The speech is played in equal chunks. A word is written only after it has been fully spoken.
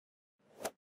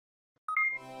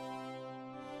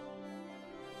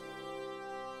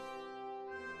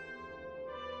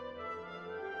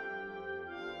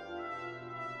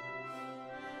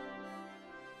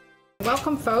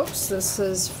Welcome, folks. This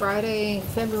is Friday,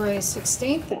 February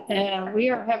 16th, and we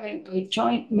are having a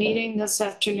joint meeting this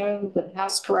afternoon with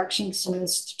House Corrections and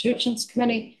Institutions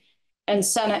Committee and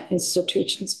Senate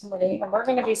Institutions Committee. And we're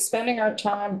going to be spending our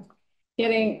time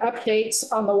getting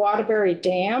updates on the Waterbury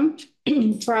Dam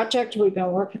project. We've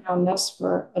been working on this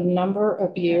for a number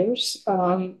of years.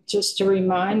 Just to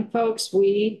remind folks,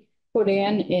 we put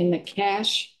in the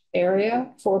cash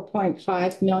area,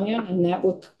 4.5 million, and that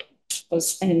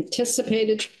was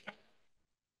anticipated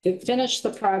to finish the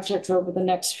project over the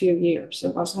next few years.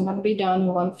 It wasn't going to be done in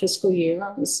one fiscal year.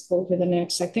 It was over the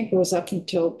next, I think it was up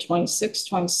until 26,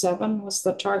 27 was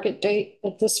the target date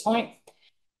at this point.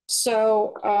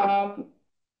 So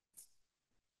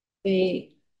the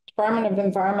Department of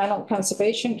Environmental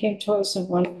Conservation came to us and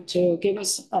wanted to give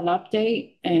us an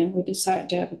update, and we decided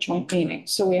to have a joint meeting.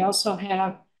 So we also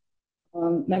have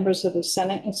members of the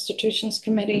Senate Institutions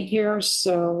Committee here.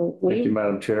 So thank you,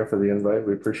 Madam Chair, for the invite.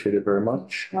 We appreciate it very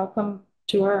much. Welcome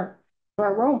to our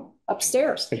room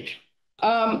upstairs.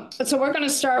 So we're going to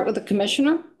start with the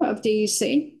Commissioner of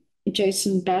DEC,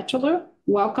 Jason Batchelor.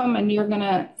 Welcome, and you're going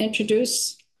to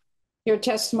introduce your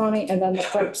testimony, and then the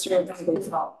folks are going to be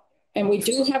involved. And we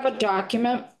do have a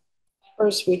document.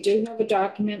 First, we do have a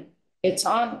document. It's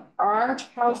on our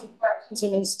House of Corrections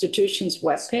and Institutions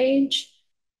webpage.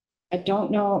 I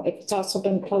don't know if it's also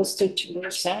been posted to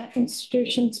your Senate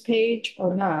Institutions page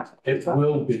or not. It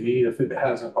will be if it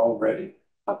hasn't already.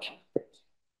 Okay.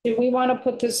 Do we want to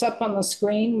put this up on the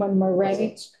screen when we're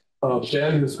ready?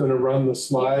 Ben is going to run the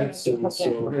slides. Yeah, and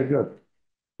so very good.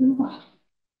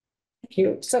 Thank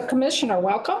you. So, Commissioner,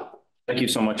 welcome. Thank you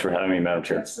so much for having me, Madam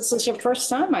Chair. This is your first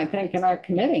time, I think, in our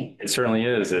committee. It certainly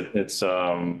is. It's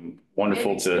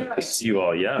wonderful to see you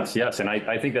all. Yes, yes. And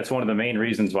I think that's one of the main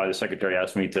reasons why the Secretary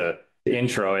asked me to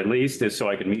intro, at least, is so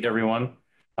I could meet everyone.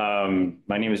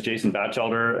 My name is Jason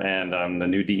Batchelder, and I'm the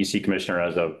new DEC Commissioner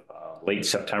as of late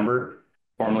September,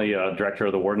 formerly Director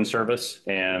of the Warden Service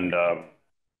and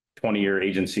 20-year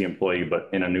agency employee, but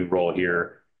in a new role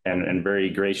here. And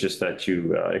very gracious that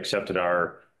you accepted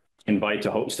our invite to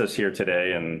host us here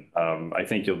today. And I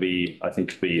think you'll be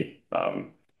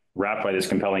wrapped by this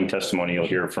compelling testimony. You'll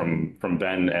hear from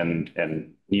Ben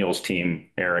and Neil's team,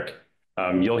 Eric.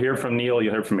 You'll hear from Neil,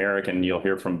 you'll hear from Eric, and you'll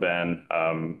hear from Ben.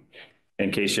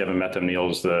 In case you haven't met them,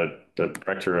 Neil's the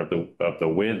director of the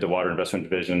WID, the Water Investment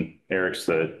Division. Eric's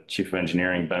the chief of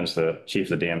engineering. Ben's the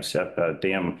chief of the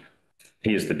dam.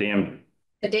 He is the dam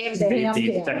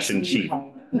section chief.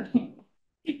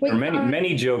 There are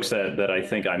many jokes that I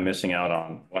think I'm missing out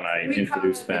on when I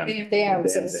introduce Ben. Yeah,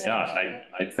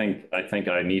 I think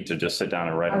I need to just sit down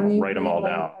and write them all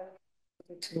down.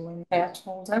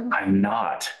 I'm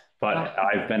not, but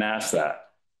I've been asked that.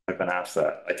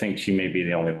 I think she may be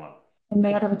the only one. And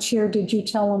Madam Chair, did you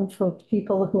tell them for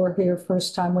people who are here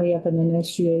first time we have an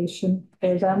initiation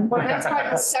for them? Well, that's why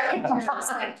the Secretary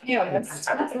said, yeah.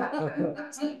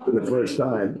 For the first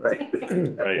time,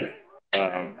 right?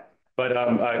 Right.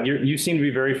 But you seem to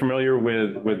be very familiar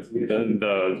with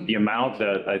the amount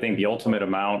that I think the ultimate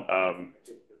amount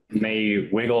may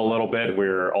wiggle a little bit.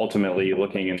 We're ultimately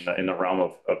looking in the realm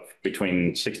of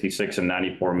between $66 and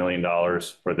 $94 million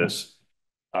for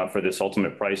this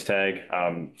ultimate price tag.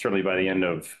 Certainly by the end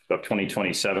of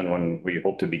 2027, when we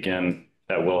hope to begin,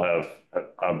 that will have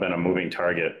been a moving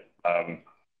target.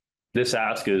 This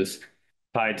ask is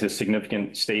tied to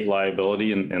significant state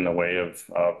liability in the way of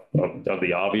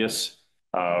the obvious.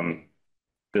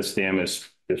 This dam is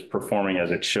performing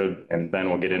as it should, and Ben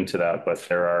will get into that. But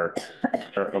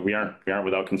we aren't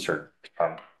without concern.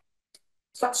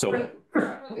 So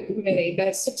the committee,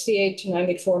 that 68 to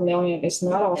 94 million is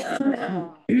not all.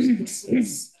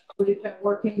 We've been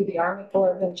working with the Army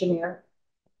Corps of Engineers.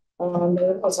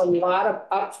 There was a lot of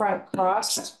upfront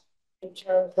cost in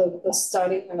terms of the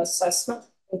study and assessment,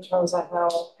 in terms of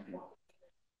how,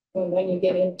 and then you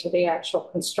get into the actual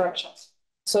construction.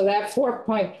 So that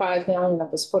 4.5 million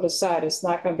that was put aside is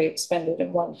not going to be expended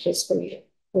in one fiscal year.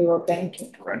 We were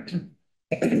banking. Correct.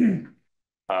 And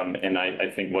I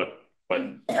think what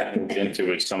I moved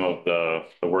into is some of the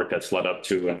work that's led up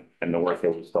to and the work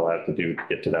that we still have to do to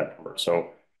get to that number. So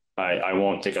I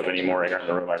won't take up any more air in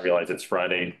the room. I realize it's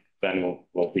Friday. Ben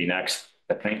will be next,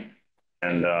 I think.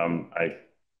 And I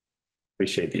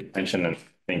appreciate the attention, and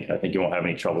I think you won't have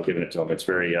any trouble giving it to him. It's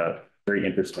very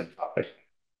interesting topic.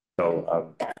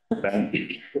 So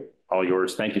Ben, all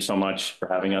yours. Thank you so much for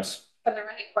having us. Are there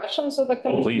any questions of the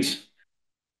committee? Oh, please.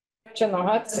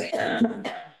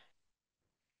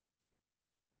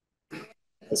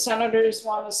 The senators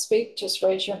want to speak, just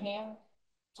raise your hand.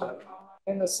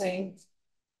 In the same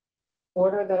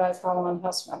order that I follow on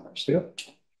House members. Yep.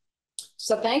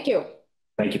 So thank you.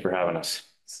 Thank you for having us.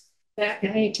 Back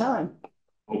anytime.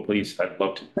 Oh, please, I'd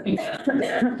love to.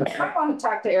 I want to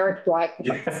talk to Eric Black.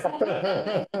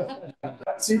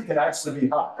 See, it can actually be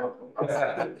hot.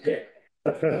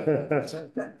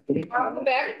 Welcome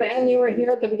back, Ben. You were here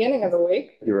at the beginning of the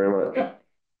week. Thank you very much.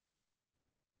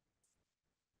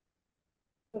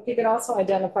 If you could also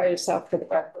identify yourself for the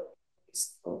record.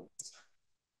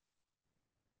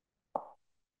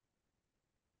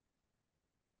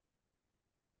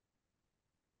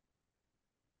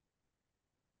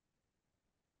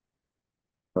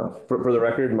 For the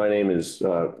record, my name is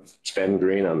Ben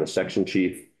Green. I'm the section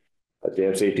chief,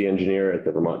 dam safety engineer at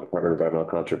the Vermont Department of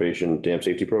Environmental Conservation Dam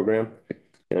Safety Program.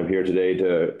 And I'm here today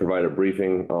to provide a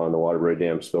briefing on the Waterbury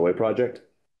Dam Spillway project.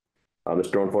 This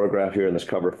drone photograph here and this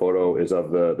cover photo is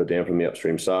of the dam from the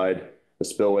upstream side. The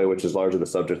spillway, which is largely the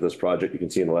subject of this project, you can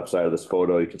see on the left side of this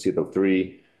photo, you can see the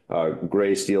three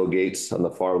gray steel gates on the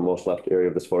far most left area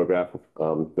of this photograph.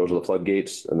 Those are the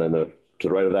floodgates. And then to the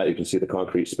right of that, you can see the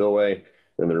concrete spillway.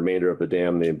 And the remainder of the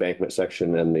dam, the embankment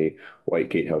section, and the white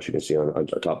gatehouse you can see on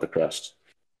top of the crest.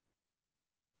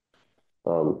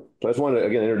 So I just wanted to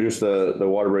again introduce the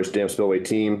Waterbury Dam Spillway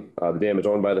team. The dam is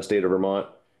owned by the state of Vermont.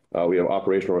 We have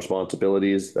operational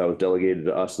responsibilities that was delegated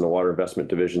to us in the Water Investment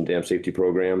Division Dam Safety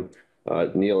Program.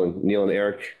 Neil and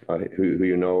Eric, who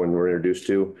you know and were introduced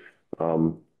to,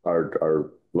 are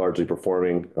largely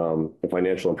performing the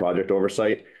financial and project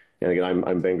oversight. And again,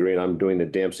 I'm Ben Green. I'm doing the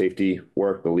dam safety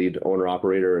work, the lead owner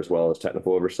operator, as well as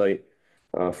technical oversight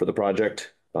for the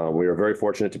project. We are very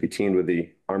fortunate to be teamed with the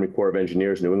Army Corps of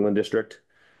Engineers New England District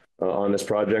on this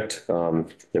project.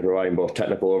 They're providing both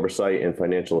technical oversight and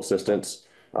financial assistance.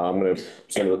 I'm going to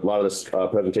spend a lot of this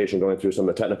presentation going through some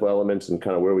of the technical elements and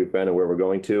kind of where we've been and where we're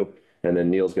going to. And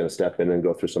then Neil's going to step in and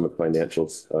go through some of the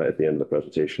financials at the end of the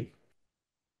presentation.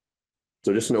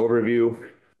 So just an overview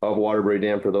of Waterbury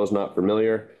Dam for those not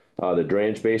familiar. The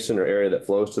drainage basin or area that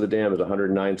flows to the dam is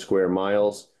 109 square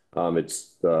miles.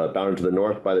 It's bounded to the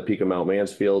north by the peak of Mount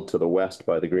Mansfield, to the west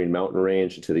by the Green Mountain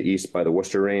Range, and to the east by the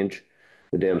Worcester Range.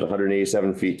 The dam is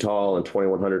 187 feet tall and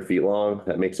 2,100 feet long.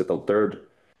 That makes it the third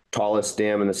tallest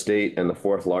dam in the state and the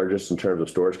fourth largest in terms of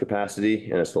storage capacity.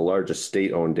 And it's the largest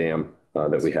state-owned dam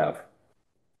that we have.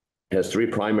 It has three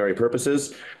primary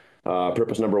purposes.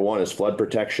 Purpose number one is flood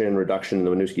protection, reduction in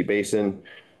the Winooski Basin.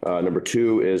 Number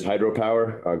two is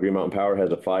hydropower. Green Mountain Power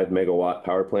has a 5 megawatt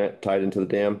power plant tied into the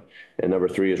dam. And number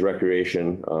three is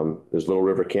recreation. There's Little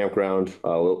River Campground,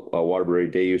 a Waterbury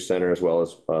Day Use Center, as well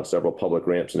as several public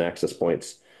ramps and access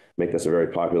points. Make this a very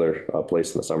popular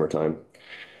place in the summertime.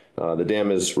 The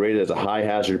dam is rated as a high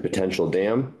hazard potential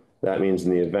dam. That means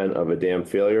in the event of a dam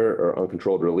failure or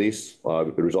uncontrolled release, it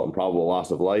would result in probable loss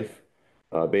of life.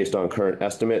 Based on current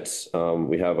estimates,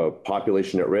 we have a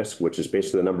population at risk, which is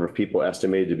basically the number of people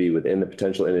estimated to be within the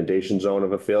potential inundation zone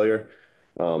of a failure,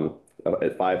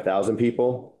 at 5,000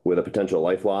 people, with a potential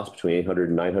life loss between 800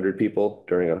 and 900 people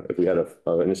if we had an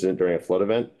incident during a flood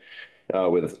event,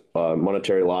 with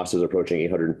monetary losses approaching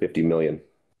 850 million.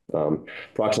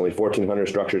 Approximately 1,400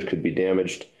 structures could be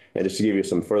damaged. And just to give you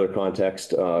some further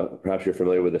context, perhaps you're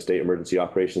familiar with the State Emergency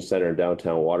Operations Center in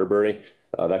downtown Waterbury.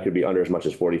 That could be under as much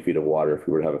as 40 feet of water if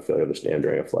we were to have a failure of the dam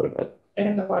during a flood event.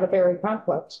 And the Waterbury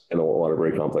complex. And the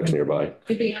Waterbury complex nearby.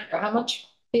 Could be under how much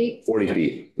feet? 40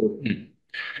 feet.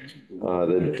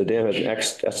 The dam has an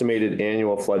estimated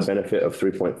annual flood benefit of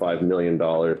 $3.5 million.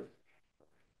 The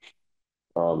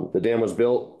dam was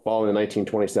built following the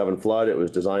 1927 flood. It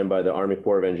was designed by the Army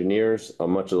Corps of Engineers.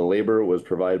 Much of the labor was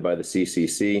provided by the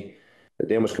CCC. The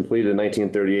dam was completed in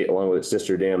 1938 along with its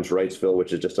sister dams, Wrightsville,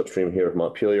 which is just upstream here of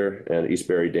Montpelier, and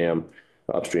Eastbury Dam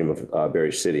upstream of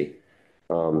Berry City.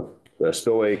 The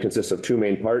spillway consists of two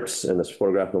main parts, and this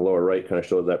photograph in the lower right kind of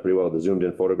shows that pretty well. The zoomed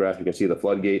in photograph, you can see the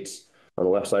floodgates on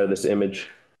the left side of this image,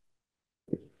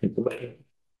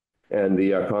 and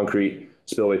the concrete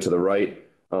spillway to the right.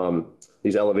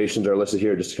 These elevations are listed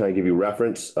here just to kind of give you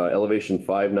reference. Elevation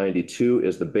 592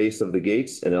 is the base of the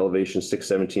gates, and elevation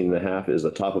 617.5 is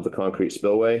the top of the concrete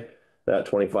spillway. That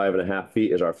 25.5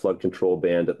 feet is our flood control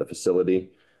band at the facility.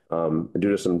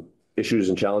 Due to some issues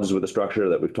and challenges with the structure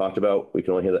that we've talked about, we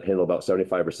can only handle about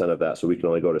 75% of that, so we can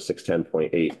only go to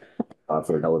 610.8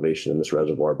 for an elevation in this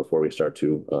reservoir before we start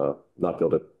to not be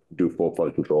able to do full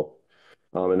flood control.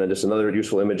 And then just another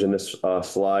useful image in this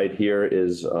slide here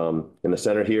is in the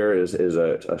center here is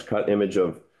a cut image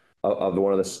of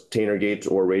one of the Tainer gates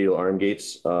or radial arm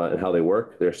gates and how they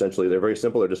work. They're very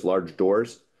simple. They're just large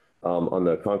doors. On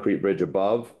the concrete bridge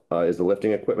above is the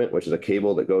lifting equipment, which is a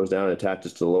cable that goes down and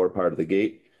attaches to the lower part of the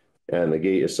gate. And the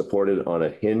gate is supported on a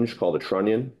hinge called a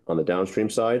trunnion on the downstream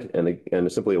side, and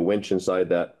simply a winch inside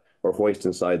that or hoist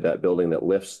inside that building that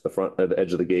lifts the front of the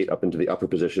edge of the gate up into the upper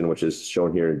position, which is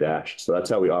shown here in dashed. So that's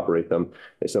how we operate them.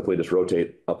 They simply just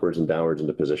rotate upwards and downwards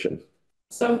into position.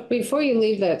 So before you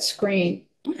leave that screen,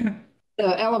 the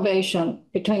elevation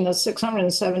between the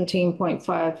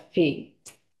 617.5 feet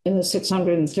and the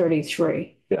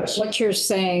 633. Yes. What you're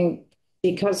saying,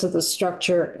 because of the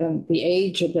structure and the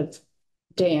age of the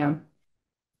dam,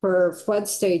 for flood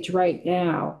stage right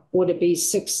now, would it be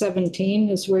 617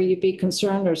 is where you'd be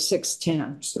concerned, or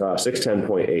 610?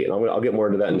 610.8. I'll get more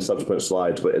into that in subsequent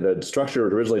slides, but the structure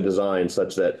was originally designed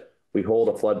such that we hold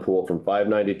a flood pool from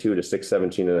 592 to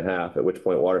 617 and a half, at which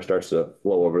point water starts to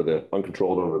flow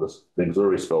uncontrolled over the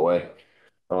auxiliary spillway.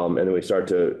 And then we start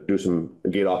to do some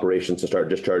gate operations to start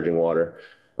discharging water.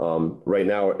 Right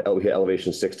now, we hit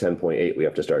elevation 610.8. We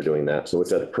have to start doing that. So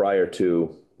it's prior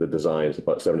to the design, it's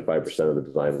about 75% of the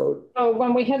design load. Oh,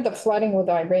 when we had the flooding with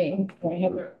Irene, when we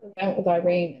had the event with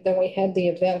Irene, then we had the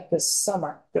event this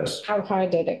summer. Yes. How high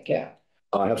did it get?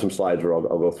 I have some slides where I'll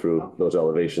go through those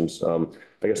elevations. I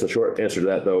guess the short answer to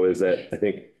that, though, is that I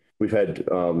think we've had,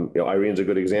 Irene's a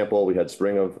good example. We had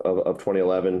spring of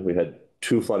 2011. We had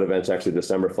 2 flood events, actually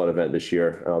December flood event this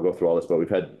year. And I'll go through all this, but we've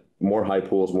had more high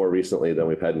pools more recently than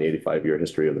we've had in the 85-year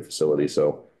history of the facility.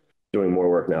 So doing more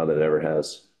work now than it ever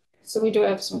has. So we do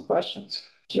have some questions.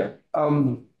 Sure.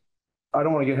 I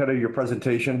don't want to get ahead of your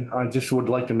presentation. I just would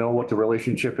like to know what the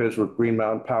relationship is with Green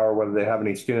Mountain Power, whether they have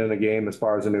any skin in the game as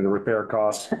far as any of the repair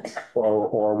costs,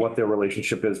 or what their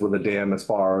relationship is with the dam as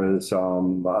far as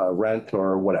rent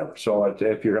or whatever. So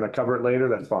if you're going to cover it later,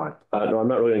 that's fine. No, I'm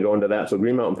not really going to go into that. So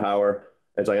Green Mountain Power,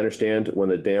 as I understand, when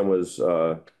the dam was,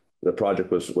 the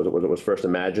project was first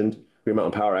imagined, Green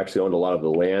Mountain Power actually owned a lot of the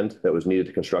land that was needed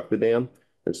to construct the dam.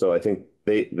 And so I think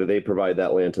they provide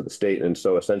that land to the state, and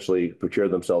so essentially procure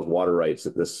themselves water rights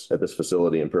at this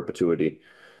facility in perpetuity.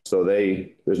 So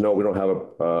we don't have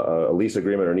a lease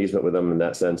agreement or an easement with them in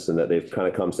that sense, and that they've kind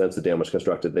of come since the dam was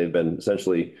constructed. They've been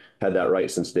essentially had that right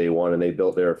since day one, and they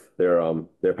built their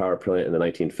power plant in the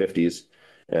 1950s.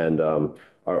 And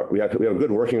we have a good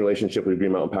working relationship with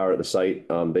Green Mountain Power at the site.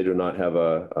 They do not have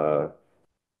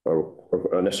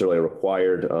necessarily a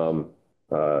required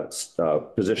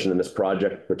position in this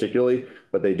project particularly,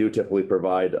 but they do typically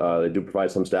provide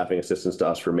some staffing assistance to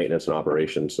us for maintenance and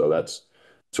operations. So that's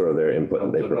sort of their input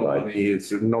that they provide.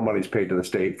 No money's paid to the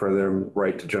state for their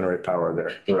right to generate power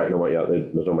there. Right. No money. Yeah,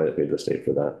 there's no money paid to the state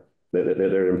for that.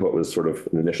 Their input was sort of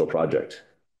an initial project.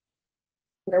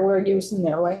 Where we're using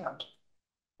their land.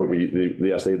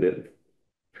 Yes, they did.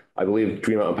 I believe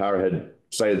Green Mountain Power had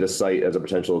cited this site as a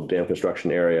potential dam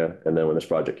construction area, and then when this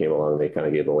project came along, they kind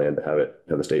of gave the land to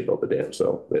have the state build the dam.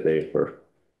 So they were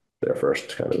there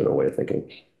first, kind of in a way of thinking.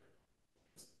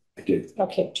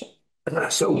 Okay.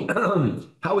 So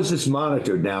how is this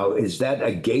monitored now? Is that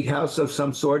a gatehouse of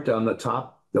some sort on the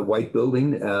top, the white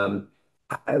building?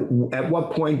 At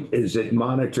what point is it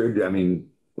monitored? I mean,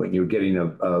 when you're getting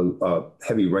a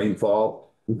heavy rainfall,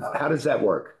 how does that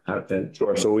work?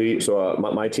 Sure. So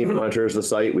my team monitors the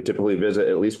site. We typically visit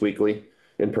at least weekly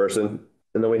in person,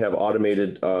 and then we have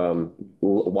automated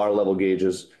water level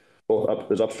gauges.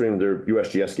 There's upstream. They're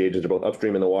USGS gauges. They're both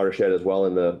upstream in the watershed as well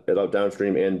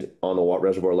downstream and on the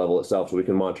reservoir level itself. So we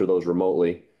can monitor those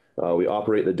remotely. We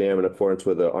operate the dam in accordance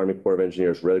with the Army Corps of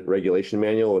Engineers regulation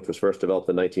manual, which was first developed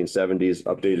in the 1970s,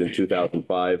 updated in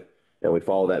 2005, and we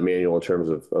follow that manual in terms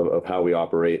of how we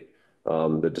operate.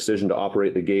 The decision to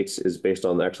operate the gates is based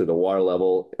on actually the water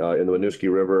level in the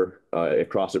Winooski River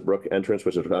across at Brook entrance,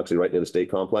 which is actually right near the state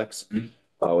complex.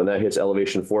 When that hits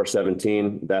elevation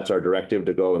 417, that's our directive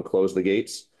to go and close the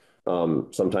gates.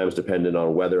 Sometimes dependent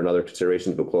on weather and other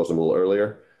considerations, we'll close them a little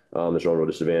earlier. There's no real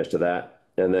disadvantage to that.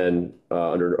 And then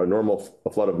under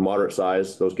a flood of moderate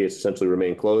size, those gates essentially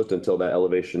remain closed until that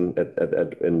elevation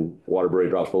in Waterbury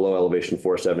drops below elevation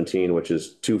 417, which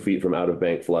is 2 feet from out of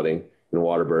bank flooding in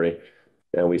Waterbury.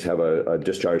 And we have a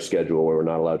discharge schedule where we're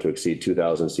not allowed to exceed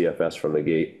 2,000 CFS from the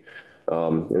gate.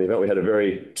 In the event we had a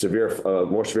very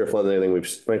more severe flood than anything we've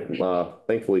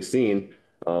thankfully seen,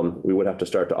 we would have to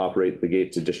start to operate the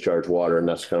gate to discharge water. And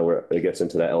that's kind of where it gets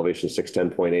into that elevation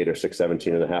 610.8 or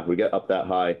 617 and a half. We get up that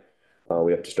high,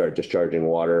 we have to start discharging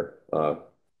water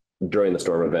during the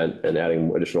storm event and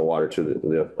adding additional water to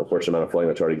the unfortunate amount of flooding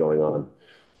that's already going on.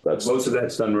 Most of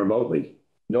that's done remotely.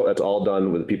 No, that's all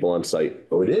done with people on site.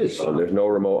 Oh, it is. There's no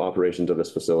remote operations of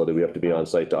this facility. We have to be on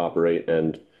site to operate,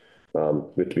 and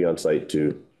we have to be on site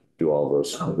to do all of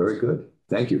those. Oh, very good.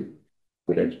 Thank you.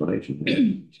 Good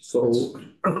explanation. So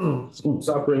it's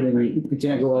operating, we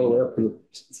can't go all the way up to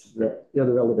the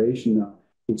other elevation now.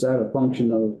 Is that a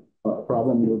function of a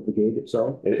problem with the gate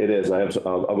itself? It is.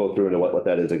 I'll go through into what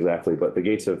that is exactly, but the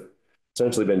gates have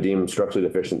essentially been deemed structurally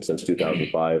deficient since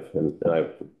 2005. And I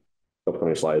have a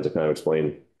couple of slides that kind of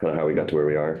explain kind of how we got to where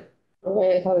we are.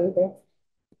 Okay, how do you do?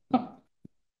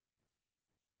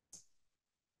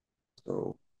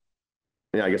 So,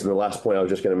 yeah, I guess the last point I was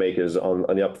just going to make is on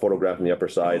the photograph on the upper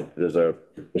side, there's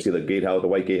you see the gatehouse, the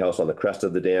white gatehouse on the crest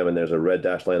of the dam, and there's a red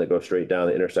dashed line that goes straight down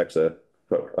that intersects a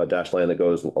dashed line that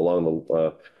goes along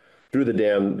the through the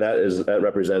dam. That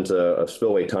represents a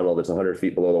spillway tunnel that's 100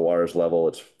 feet below the water's level.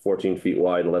 It's 14 feet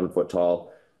wide, 11 foot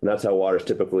tall, and that's how water is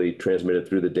typically transmitted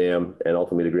through the dam and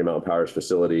ultimately to Green Mountain Power's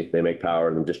facility. They make power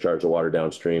and then discharge the water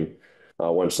downstream.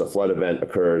 Once a flood event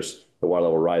occurs, the water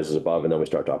level rises above, and then we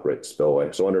start to operate the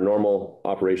spillway. So under normal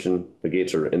operation, the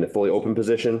gates are in the fully open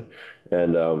position,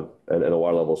 and the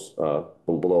water levels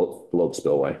below the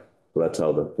spillway. So that's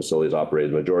how the facility is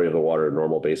operated. The majority of the water in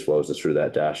normal base flows is through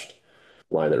that dashed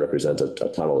line that represents a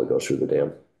tunnel that goes through the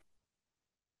dam.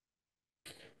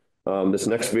 This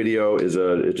next video is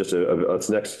this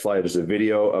next slide is a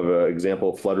video of an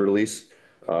example flood release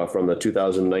from the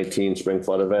 2019 spring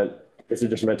flood event. This is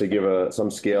just meant to give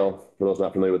some scale for those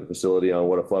not familiar with the facility on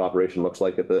what a flood operation looks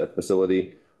like at the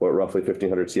facility, what roughly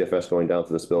 1,500 CFS going down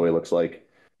to the spillway looks like.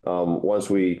 Once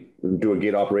we do a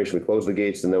gate operation, we close the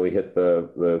gates, and then we hit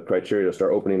the criteria to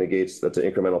start opening the gates. That's an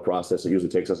incremental process. It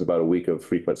usually takes us about a week of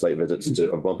frequent site visits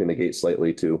to bumping the gate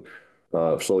slightly to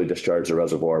slowly discharge the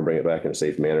reservoir and bring it back in a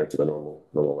safe manner to the normal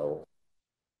level.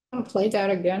 I'll play that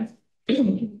again.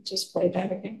 Just play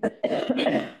that again.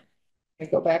 I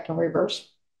go back and reverse.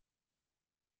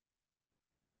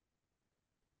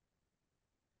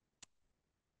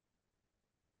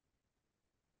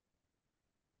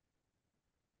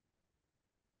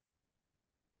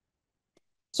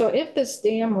 So if this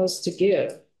dam was to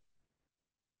give,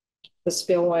 the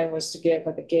spillway was to give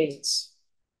at the gates,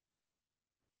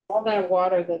 all that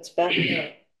water that's back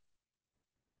there.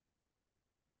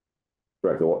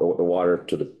 Correct, the water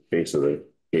to the base of the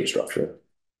gate structure.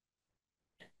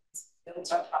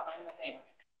 Builds up behind the dam.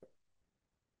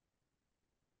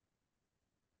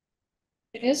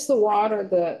 It is the water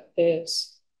that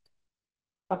is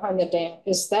behind the dam.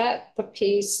 Is that the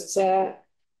piece, is that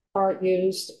part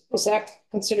used, is that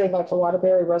considered like a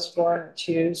Waterbury reservoir that's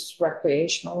used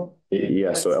recreational?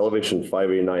 Yeah, so elevation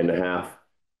 589.5.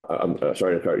 I'm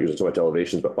sorry to start using so much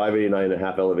elevations, but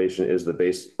 589.5 elevation is the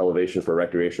base elevation for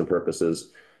recreation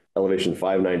purposes. Elevation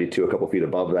 592, a couple feet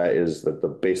above that, is the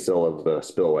base sill of the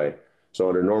spillway. So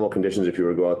under normal conditions, if you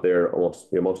were to go out there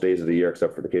most days of the year,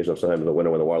 except for the case of sometimes in the winter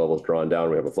when the water level is drawn down,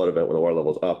 we have a flood event when the water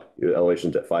level is up, your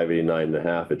elevation's at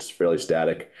 589.5. It's fairly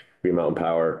static. Green Mountain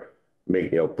Power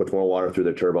puts more water through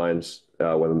their turbines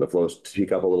when the flows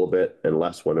peak up a little bit, and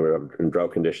less when we're in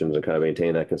drought conditions, and kind of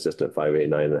maintain that consistent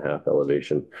 589.5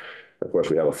 elevation. Of course,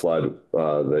 we have a flood,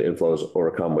 the inflows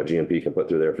overcome what GMP can put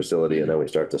through their facility, and then we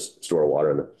start to store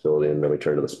water in the facility, and then we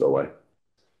turn to the spillway.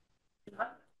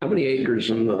 How many acres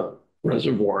in the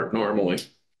reservoir normally?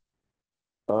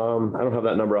 I don't have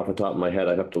that number off the top of my head.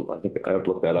 I think I have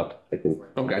to look that up. I can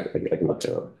look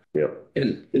that up. Yeah.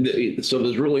 And so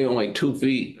there's really only 2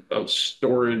 feet of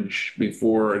storage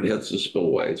before it hits the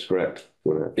spillways. Correct.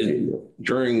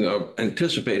 During the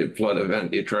anticipated flood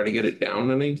event, do you try to get it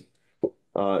down any?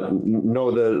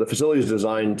 No, the facility is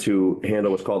designed to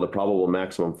handle what's called the probable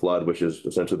maximum flood, which is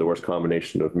essentially the worst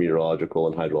combination of meteorological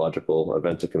and hydrological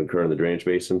events that can occur in the drainage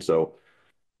basin. So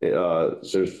the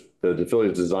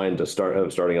facility is designed to have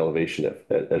a starting elevation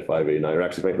at 589, or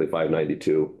actually frankly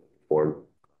 592.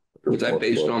 Was that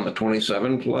based on the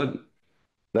 27 flood?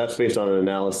 That's based on an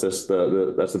analysis.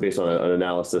 That's based on an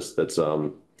analysis that's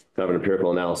kind of an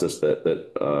empirical analysis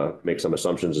that makes some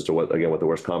assumptions as to what the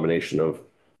worst combination of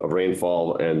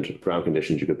rainfall and ground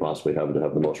conditions you could possibly have to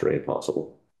have the most rain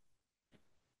possible.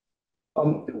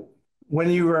 When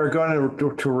you are going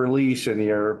to release and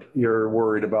you're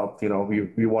worried about,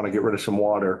 you want to get rid of some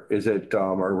water, is it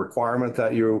a requirement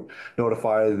that you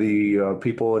notify the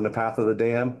people in the path of the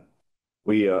dam?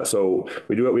 We have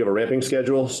a ramping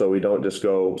schedule, so we don't just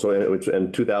go,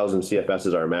 and 2,000 CFS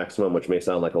is our maximum, which may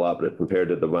sound like a lot, but compared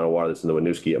to the amount of water that's in the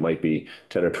Winooski, it might be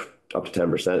 10 or up to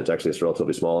 10%. It's actually a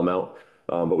relatively small amount.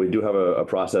 But we do have a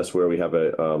process where we have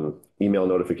a email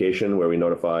notification where we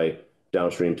notify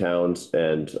downstream towns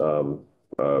and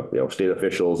state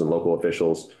officials and local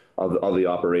officials of the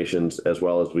operations, as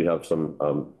well as we have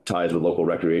some ties with local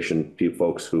recreation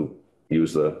folks who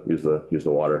use the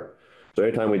water. So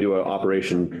anytime we do an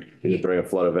operation during a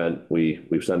flood event, we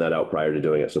send that out prior to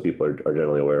doing it, so people are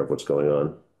generally aware of what's going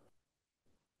on.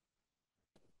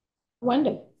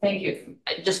 Wendy. Thank you.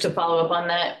 Just to follow up on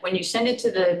that, when you send it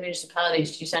to the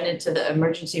municipalities, do you send it to the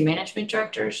emergency management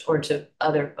directors or to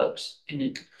other folks in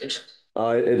addition?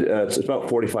 It's about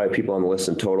 45 people on the list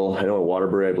in total. I know in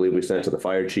Waterbury, I believe we sent it to the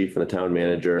fire chief and the town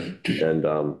manager, and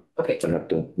Okay, I have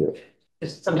to, you know.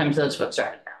 'cause sometimes those folks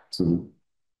are.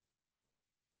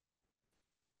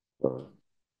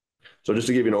 So just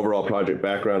to give you an overall project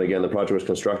background, again, the project was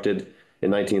constructed in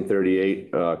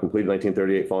 1938, completed in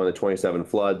 1938 following the 27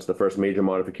 floods. The first major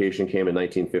modification came in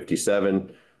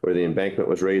 1957, where the embankment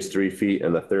was raised 3 feet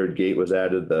and the third gate was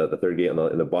added. The third gate in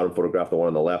the bottom photograph, the one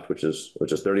on the left, which is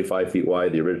 35 feet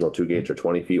wide. The original 2 gates are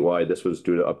 20 feet wide. This was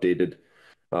due to updated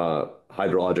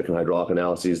hydrologic and hydraulic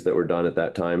analyses that were done at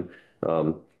that time.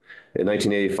 In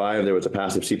 1985, there was a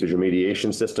passive seepage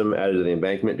remediation system added to the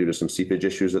embankment due to some seepage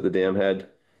issues that the dam had.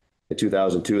 In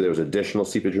 2002, there was additional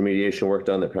seepage remediation work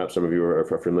done that perhaps some of you are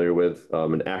familiar with.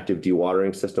 An active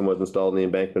dewatering system was installed in the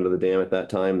embankment of the dam at that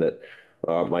time that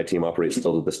my team operates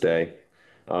still to this day.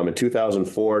 In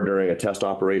 2004, during a test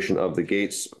operation of the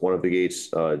gates, one of the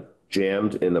gates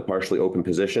jammed in the partially open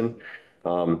position.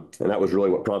 And that was really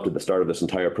what prompted the start of this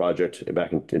entire project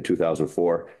back in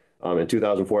 2004. In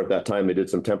 2004, at that time, they did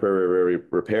some temporary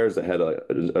repairs that had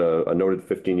a noted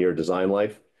 15-year design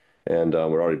life. And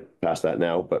we're already past that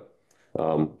now, but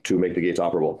to make the gates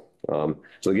operable.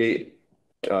 So the gate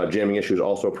jamming issues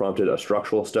also prompted a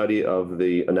structural study of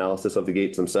the analysis of the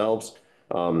gates themselves.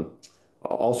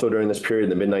 Also during this period, in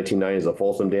the mid-1990s, the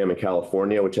Folsom Dam in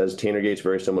California, which has Tanner gates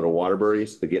very similar to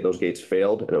Waterbury's, those gates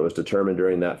failed, and it was determined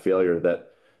during that failure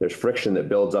that there's friction that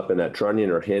builds up in that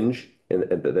trunnion or hinge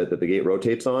that the gate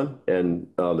rotates on, and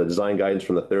the design guidance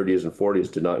from the 30s and 40s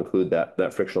did not include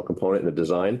that frictional component in the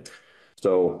design.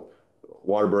 So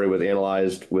Waterbury was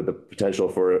analyzed with the potential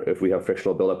for if we have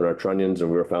frictional buildup in our trunnions, and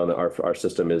we were found that our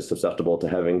system is susceptible to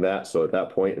having that. So at that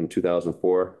point in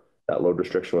 2004, that load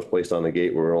restriction was placed on the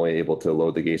gate. We were only able to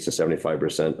load the gates to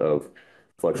 75% of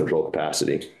flood control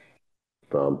capacity.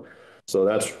 So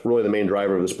that's really the main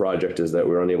driver of this project, is that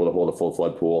we were unable to hold a full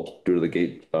flood pool due to the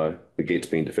gates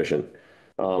being deficient.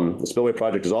 The Spillway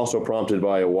project is also prompted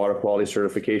by a water quality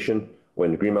certification.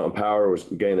 When Green Mountain Power was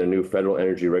getting their new Federal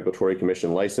Energy Regulatory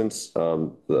Commission license, there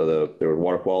were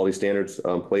water quality standards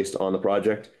placed on the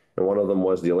project, and one of them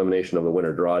was the elimination of the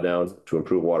winter drawdown to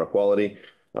improve water quality.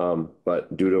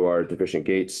 But due to our deficient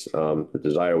gates, the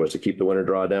desire was to keep the winter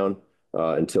drawdown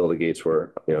until the gates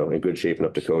were, in good shape and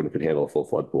up to code and could handle a full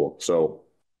flood pool. So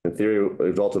in theory, the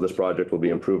result of this project will be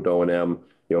improved O&M,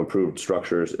 improved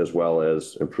structures, as well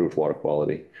as improved water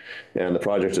quality. And the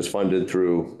project is funded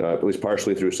through, at least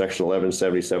partially through Section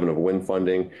 1177 of WIN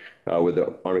funding, with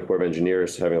the Army Corps of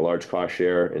Engineers having a large cost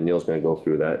share, and Neil's going to go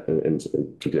through that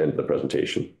to the end of the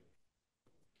presentation.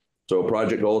 So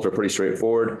project goals are pretty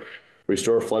straightforward.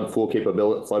 Restore full flood pool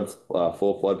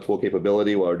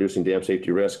capability while reducing dam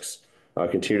safety risks.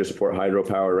 Continue to support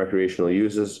hydropower recreational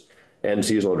uses, and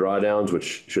seasonal drawdowns,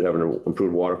 which should have an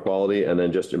improved water quality, and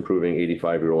then just improving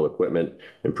 85-year-old equipment,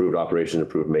 improved operation,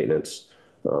 improved maintenance.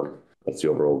 That's the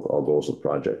overall goals of the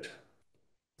project.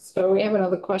 So we have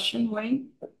another question, Wayne?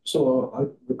 So I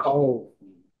recall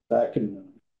back in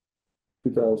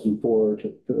 2004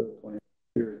 to the 20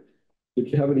 period, did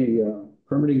you have any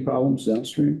permitting problems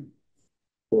downstream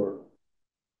for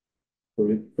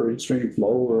in-stream flow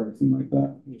or anything like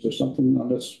that? Is there something on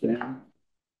this dam?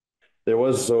 There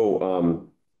was, the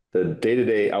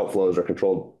day-to-day outflows are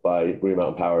controlled by Green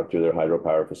Mountain Power through their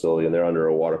hydropower facility, and they're under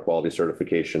a water quality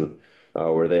certification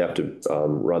where they have to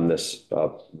run this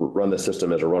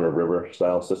system as a run-of-river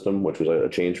style system, which was a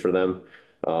change for them,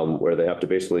 where they have to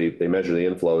they measure the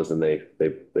inflows and they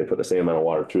put the same amount of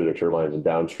water through their turbines and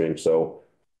downstream. So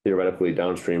theoretically,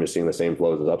 downstream is seeing the same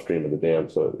flows as upstream of the dam,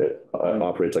 so it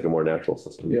operates like a more natural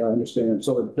system. Yeah, I understand.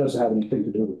 So it doesn't have anything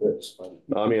to do with this.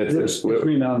 I mean, it's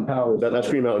Green Mountain Power. That's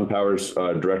Green Mountain Power's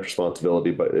direct responsibility,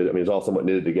 but it's all somewhat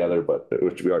knitted together, but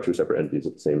we are two separate entities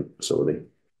at the same facility.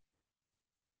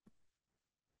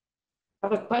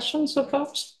 Other questions of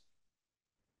folks?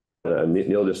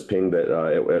 Neil just pinged that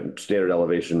at standard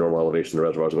elevation, normal elevation, the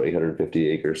reservoir is about 850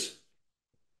 acres.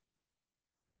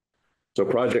 So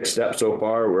project steps so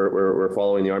far, we're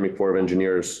following the Army Corps of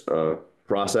Engineers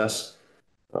process.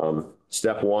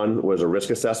 Step one was a risk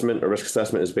assessment. A risk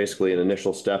assessment is basically an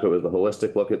initial step. It was a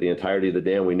holistic look at the entirety of the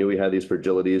dam. We knew we had these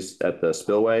fragilities at the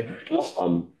spillway.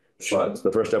 But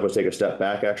the first step was take a step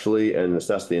back actually and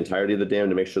assess the entirety of the dam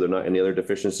to make sure there are not any other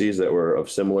deficiencies that were of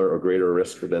similar or greater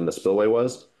risk than the spillway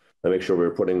was. And make sure we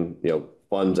were putting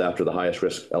funds after the highest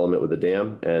risk element with the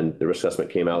dam. And the risk assessment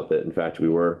came out that in fact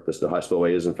the high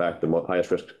spillway is in fact the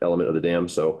highest risk element of the dam.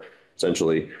 So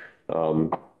essentially,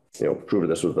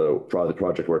 proved this was the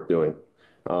project worth doing.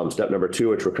 Step number two,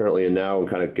 which we're currently in now and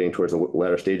kind of getting towards the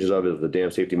latter stages of, is the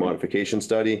dam safety modification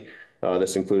study.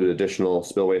 This included additional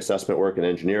spillway assessment work and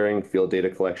engineering, field data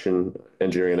collection,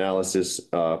 engineering analysis,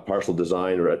 partial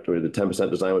design, or the 10%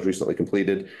 design was recently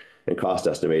completed, and cost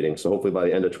estimating. So hopefully by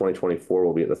the end of 2024,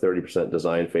 we'll be at the 30%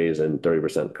 design phase and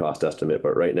 30% cost estimate.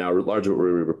 But right now, largely what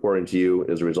we're reporting to you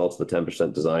is the results of the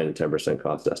 10% design and 10%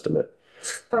 cost estimate.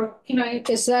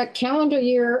 Is that calendar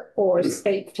year or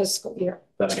state fiscal year?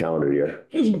 That's calendar year.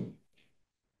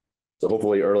 So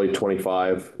hopefully early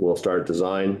 25, we'll start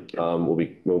design. Will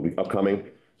be upcoming.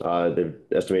 They've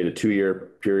estimated 2-year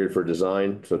period for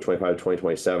design. So 25 to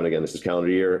 2027, again, this is calendar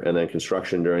year, and then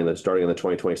construction starting in the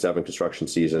 2027 construction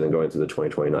season and going through the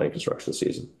 2029 construction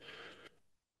season.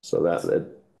 So that at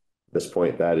this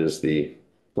point, that is the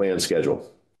planned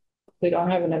schedule. We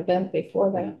don't have an event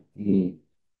before that. Mm-hmm.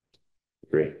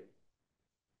 Agree.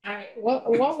 All right. What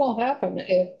will happen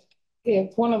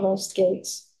if one of those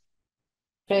gates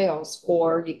fails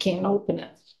or you can't open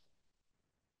it?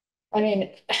 I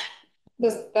mean,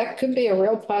 that could be a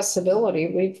real possibility.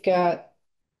 We've got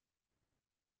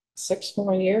 6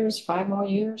 more years, 5 more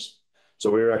years.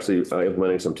 So we're actually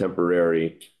implementing some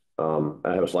temporary, I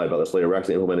have a slide about this later. We're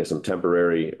actually implementing some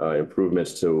temporary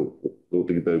improvements to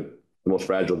the most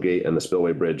fragile gate and the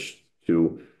spillway bridge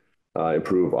to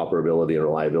improve operability and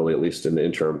reliability, at least in the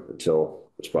interim, until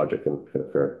this project can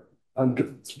occur.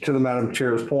 To the Madam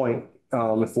Chair's point,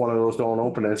 if one of those don't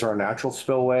open, is there a natural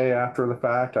spillway after the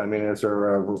fact? I mean, is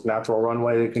there a natural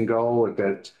runway that can go if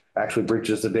it actually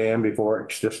breaches the dam before it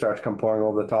just starts pouring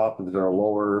over the top? Is there a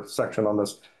lower section on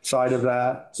this side of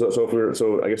that?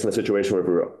 So I guess in the situation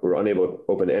where we're unable to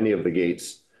open any of the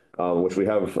gates, which we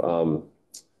have,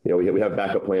 we have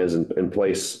backup plans in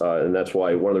place, and that's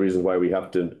why one of the reasons why we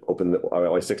have to open the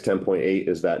 610.8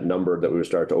 is that number that we would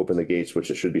start to open the gates, which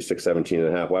it should be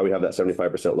 617.5. Why we have that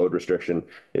 75% load restriction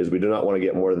is we do not want to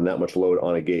get more than that much load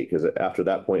on a gate, because after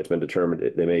that point, it's been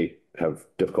determined they may have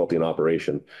difficulty in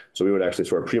operation. So we would actually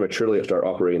sort of prematurely start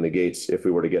operating the gates if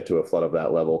we were to get to a flood of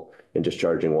that level and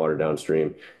discharging water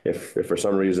downstream. If for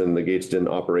some reason the gates didn't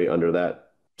operate under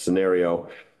that scenario,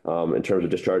 in terms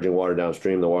of discharging water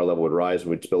downstream, the water level would rise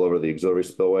and we'd spill over the auxiliary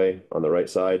spillway on the right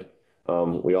side.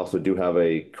 We also do have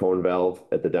a cone valve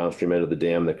at the downstream end of the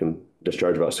dam that can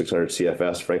discharge about 600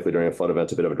 CFS. Frankly, during a flood event,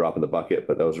 it's a bit of a drop in the bucket,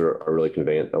 but those are really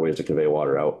convenient ways to convey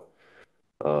water out.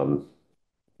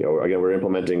 Again, we're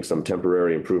implementing some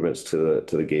temporary improvements to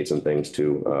the gates and things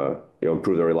to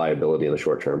improve the reliability in the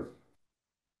short term.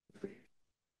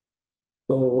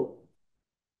 So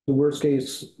the worst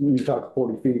case, when you talk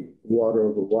 40 feet water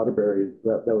over Waterbury,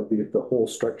 that would be if the whole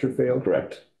structure failed?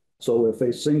 Correct. So if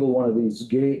a single one of these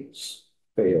gates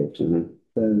failed,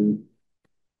 then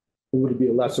it would be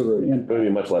a lesser impact. It would be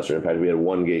a much lesser impact. We had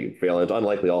one gate fail. It's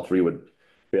unlikely all 3 would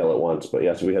fail at once, but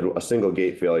yes, if we had a single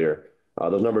gate failure,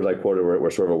 those numbers I quoted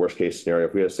were sort of a worst case scenario.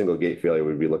 If we had a single gate failure,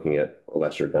 we'd be looking at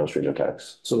lesser downstream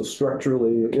impacts. So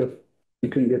structurally, if you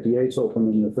couldn't get the gates open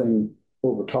and the thing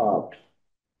overtopped,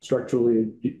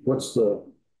 structurally, what's the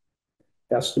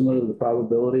estimate of the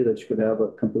probability that you could have a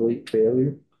complete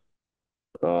failure?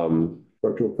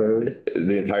 Structural failure?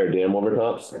 The entire dam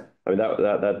overtops? I mean,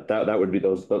 that would be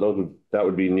that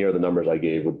would be near the numbers I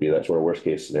gave, would be that sort of worst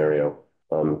case scenario.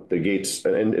 The gates,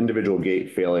 an individual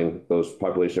gate failing, those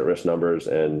population at risk numbers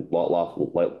and loss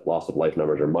of life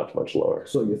numbers are much, much lower.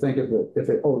 So you think if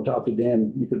it overtopped the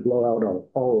dam, you could blow out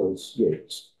all those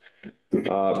gates?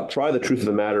 Probably the truth of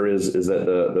the matter is that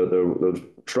the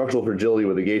structural fragility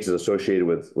with the gates is associated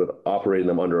with operating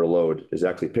them under a load. Is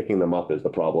actually picking them up is the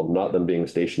problem, not them being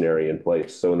stationary in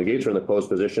place. So when the gates are in the closed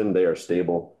position, they are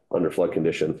stable under flood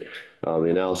condition. The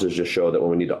analysis just show that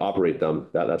when we need to operate them,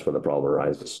 that's when the problem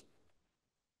arises.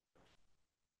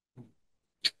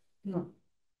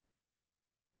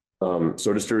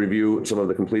 So just to review some of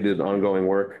the completed ongoing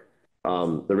work,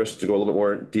 the risk, to go a little bit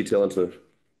more detail into the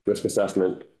risk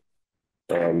assessment.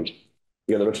 The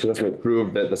risk assessment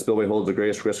proved that the spillway holds the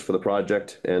greatest risk for the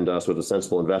project, and so it's a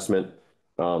sensible investment.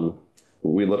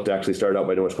 We started out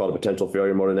by doing what's called a potential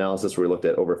failure mode analysis, where we looked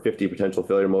at over 50 potential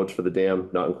failure modes for the dam,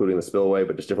 not including the spillway,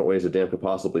 but just different ways the dam could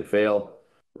possibly fail.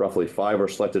 Roughly 5 were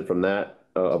selected from that,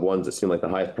 of ones that seemed like the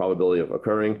highest probability of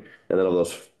occurring. And then of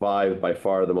those 5, by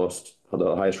far the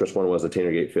highest risk one was the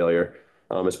Tanner Gate failure.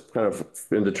 It's kind of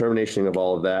in determination of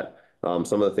all of that.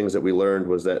 Some of the things that we learned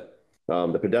was that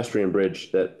the pedestrian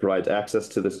bridge that provides access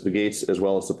to the gates as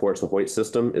well as supports the hoist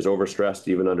system is overstressed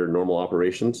even under normal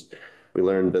operations. We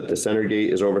learned that the center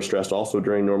gate is overstressed also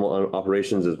during normal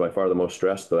operations, is by far the most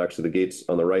stressed, though actually the gates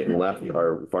on the right and left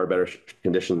are far better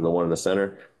condition than the one in the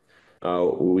center.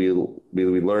 We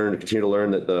continue to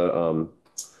learn that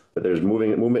but there's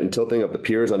movement and tilting of the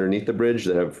piers underneath the bridge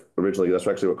that have originally, that's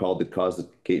actually what caused the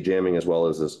gate jamming, as well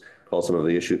as caused some of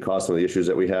the issues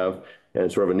that we have. And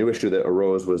sort of a new issue that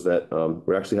arose was that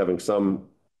we're actually having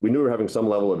we knew we were having some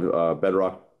level of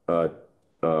bedrock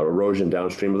erosion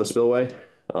downstream of the spillway.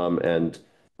 And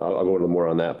I'll go into more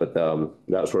on that, but that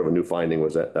was sort of a new finding,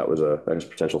 was that was a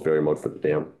potential failure mode for the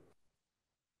dam.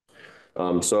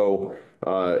 In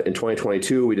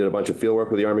 2022, we did a bunch of field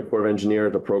work with the Army Corps of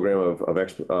Engineers. A program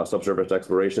of subsurface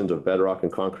explorations of bedrock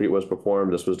and concrete was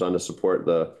performed. This was done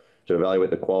to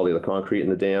evaluate the quality of the concrete in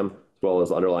the dam, as well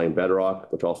as underlying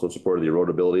bedrock, which also supported the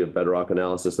erodibility of bedrock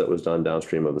analysis that was done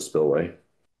downstream of the spillway.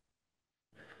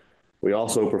 We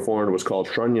also performed what's called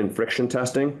trunnion friction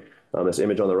testing. This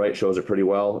image on the right shows it pretty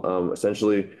well.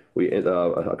 Essentially,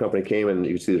 a company came, and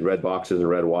you can see these red boxes and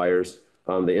red wires.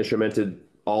 They instrumented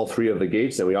all three of the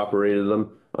gates, and we operated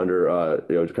them under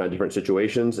kind of different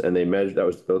situations. And they measured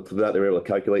through that they were able to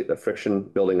calculate the friction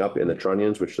building up in the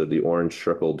trunnions, which are the orange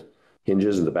circled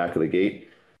hinges in the back of the gate.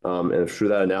 And through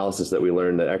that analysis, that we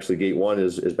learned that actually gate 1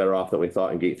 is better off than we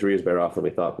thought, and gate 3 is better off than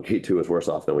we thought, but gate 2 is worse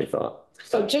off than we thought.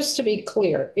 So just to be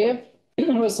clear, if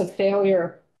it was a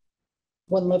failure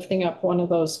when lifting up one of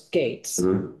those gates,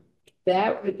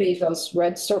 that would be those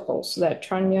red circles, that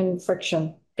trunnion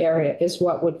friction area is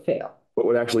what would fail. What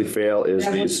would actually fail is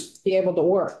that these be able to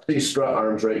work. These strut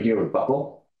arms right here would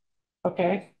buckle.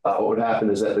 Okay. What would happen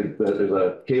is that there's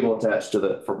a cable attached to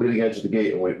the leading edge of the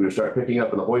gate, and we would start picking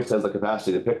up, and the hoist has the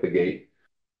capacity to pick the gate.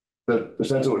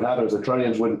 Essentially what would happen is the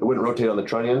trunnions wouldn't rotate on the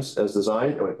trunnions as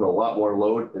designed, and we put a lot more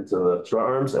load into the strut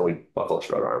arms, and we buckle a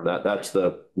strut arm. That's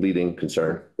the leading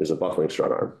concern, is a buckling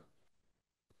strut arm.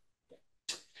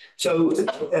 So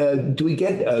do we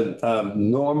get a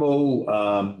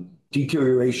normal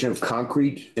deterioration of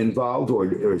concrete involved,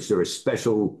 or is there a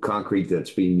special concrete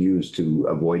that's being used to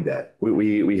avoid that?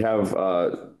 We have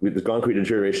the concrete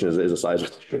deterioration is a size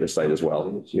of this site as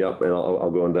well. Yep, and I'll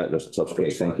go into that in a subsequent.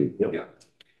 Okay, thank you. Yep. Yeah.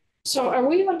 So are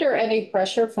we under any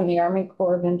pressure from the Army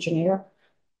Corps of Engineers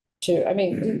to, I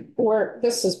mean,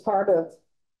 this is part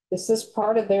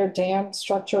of their dam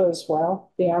structure as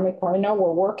well, the Army Corps? I know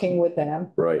we're working with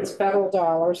them. Right. It's federal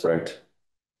dollars. Correct.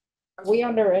 Are we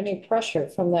under any pressure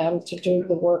from them to do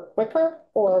the work quicker,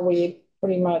 or are we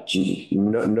pretty much?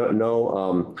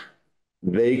 No.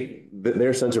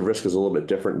 Their sense of risk is a little bit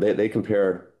different. They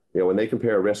compare, when they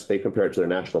compare risk, they compare it to their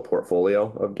national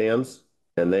portfolio of dams,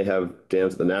 and they have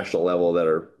dams at the national level that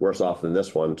are worse off than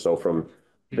this one. So from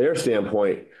their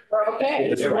standpoint,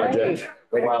 this project,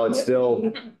 while it's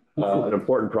still an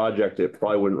important project, it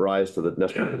probably wouldn't rise to the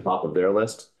top of their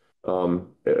list. When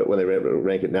they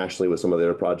rank it nationally with some of the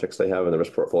other projects they have and the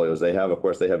risk portfolios they have. Of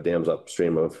course, they have dams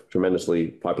upstream of tremendously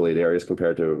populated areas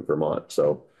compared to Vermont.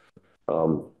 So,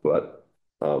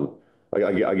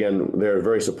 again, they're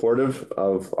very supportive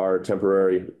of our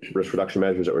temporary risk reduction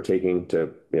measures that we're taking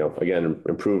to, again,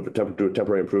 do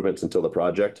temporary improvements until the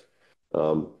project.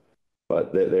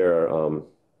 But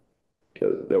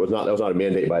that was not a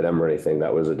mandate by them or anything.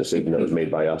 That was a decision that was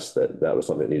made by us that was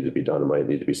something that needed to be done and might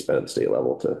need to be spent at the state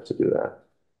level to do that.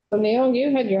 So Neil, you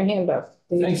had your hand up.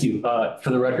 Thank you. For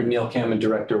the record, Neil Cameron,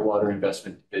 Director, Water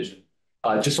Investment Division.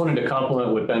 Just wanted to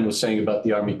compliment what Ben was saying about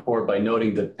the Army Corps by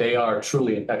noting that they are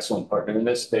truly an excellent partner in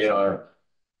this. They are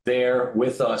there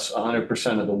with us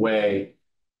 100% of the way.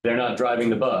 They're not driving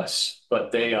the bus,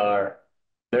 but they're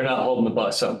not holding the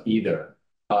bus up either.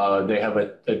 They have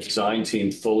a design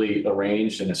team fully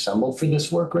arranged and assembled for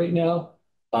this work right now.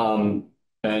 And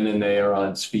then they are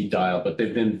on speed dial, but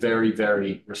they've been very,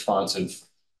 very responsive.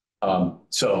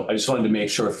 So I just wanted to make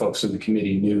sure folks in the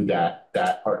committee knew that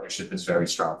that partnership is very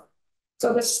strong.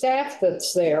 So the staff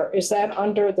that's there, is that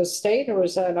under the state or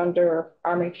is that under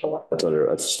Army Corps?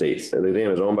 That's state. The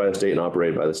dam is owned by the state and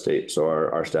operated by the state. So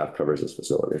our staff covers this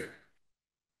facility.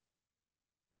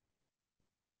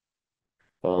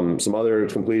 Some other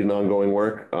completed and ongoing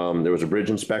work. There was a bridge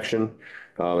inspection.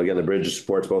 Again, the bridge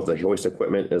supports both the hoist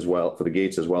equipment as well for the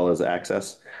gates as well as the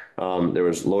access. There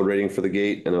was load rating for the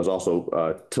gate, and there was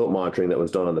also tilt monitoring that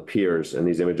was done on the piers. And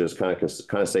these images kind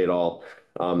of say it all.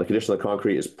 The condition of the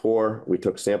concrete is poor. We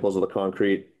took samples of the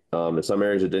concrete. In some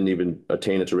areas, it didn't even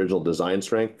attain its original design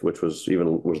strength, which was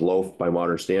low by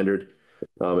modern standard.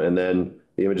 And then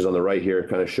the images on the right here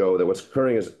kind of show that what's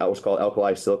occurring is what's called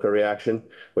alkali silica reaction,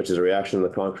 which is a reaction in the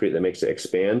concrete that makes it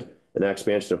expand. And that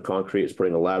expansion of concrete is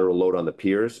putting a lateral load on the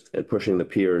piers and pushing the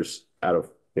piers out of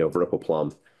vertical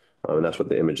plumb. And that's what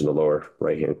the image in the lower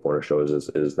right-hand corner shows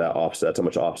is that offset. That's how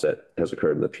much offset has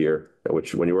occurred in the pier,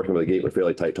 which when you're working with a gate with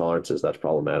fairly tight tolerances, that's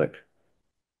problematic.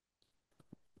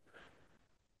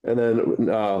 And then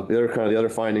the other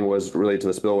finding was related to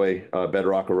the spillway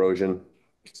bedrock erosion.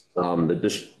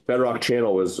 This bedrock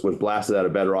channel was blasted out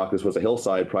of bedrock. This was a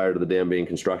hillside prior to the dam being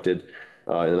constructed in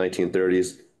the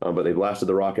 1930s, but they blasted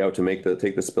the rock out to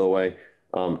take the spillway.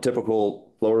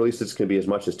 Typical flow releases can be as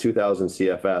much as 2,000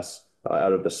 CFS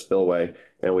out of the spillway,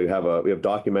 and we have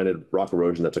documented rock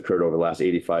erosion that's occurred over the last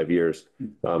 85 years.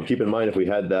 Keep in mind, if we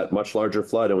had that much larger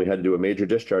flood and we had to do a major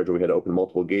discharge or we had to open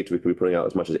multiple gates, we could be putting out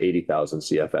as much as 80,000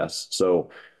 CFS.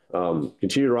 So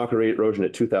continued rock erosion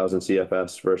at 2,000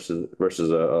 CFS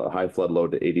versus a high flood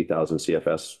load to 80,000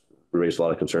 CFS raised a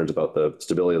lot of concerns about the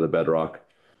stability of the bedrock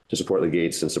to support the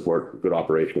gates and support good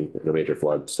operation in a major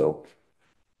flood. So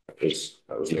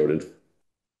that was noted.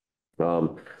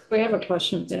 We have a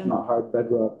question, Dan. Not hard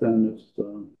bedrock, then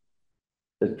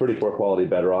it's pretty poor quality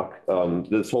bedrock.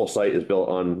 This whole site is built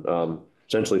on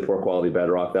essentially poor quality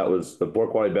bedrock. That was the poor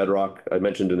quality bedrock I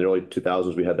mentioned in the early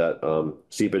 2000s. We had that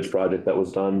seepage project that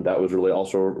was done. That was really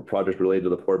also a project related to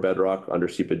the poor bedrock. Under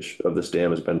seepage of this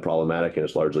dam has been problematic, and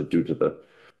it's largely due to the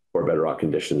poor bedrock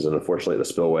conditions. And unfortunately, the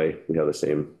spillway, we have the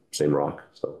same rock.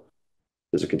 So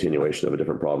there's a continuation of a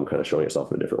different problem kind of showing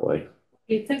itself in a different way.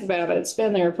 You think about it, it's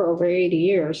been there for over 80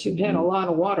 years. You've had a lot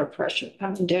of water pressure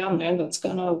coming down there that's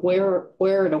going to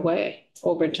wear it away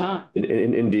over time.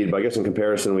 Indeed, but I guess in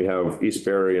comparison, we have East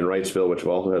Ferry and Wrightsville, which have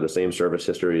also had the same service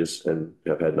histories and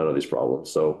have had none of these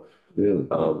problems. So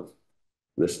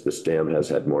this dam has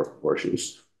had more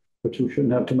issues. but you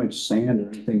shouldn't have too much sand or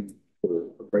anything for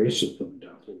abrasive coming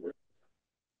down through there.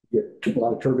 Get a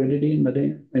lot of turbidity in the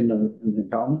dam, in the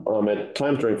column. At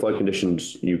times during flood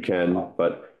conditions, you can,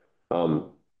 but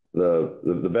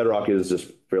the bedrock is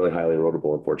just fairly highly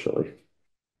erodible, unfortunately.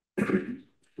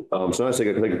 So let's take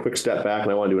a quick step back,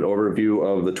 and I want to do an overview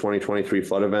of the 2023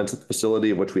 flood events at the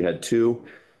facility, of which we had two.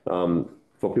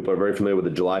 People are very familiar with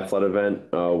the July flood event.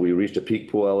 We reached a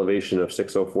peak pool elevation of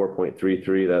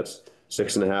 604.33. That's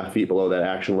 6.5 feet below that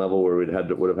action level where would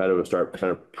have had to start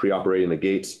kind of pre-operating the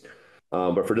gates.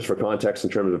 But for context,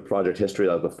 in terms of project history,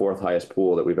 that was the fourth highest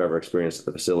pool that we've ever experienced at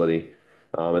the facility.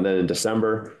 And then in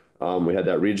December, we had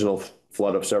that regional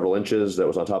flood of several inches that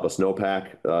was on top of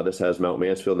snowpack. This has Mount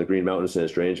Mansfield and the Green Mountains in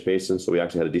its drainage basin, so we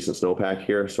actually had a decent snowpack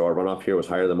here. So our runoff here was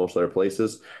higher than most other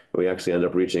places. And we actually ended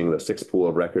up reaching the sixth pool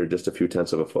of record, just a few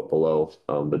tenths of a foot below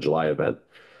the July event.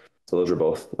 So those are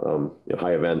both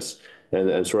high events.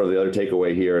 And sort of the other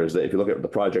takeaway here is that if you look at the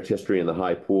project history and the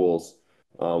high pools,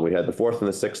 we had the fourth and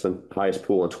the sixth and highest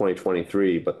pool in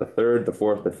 2023, but the third, the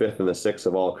fourth, the fifth, and the sixth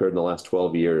have all occurred in the last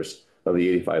 12 years of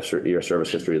the 85-year service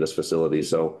history of this facility.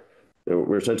 So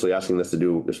we're essentially asking this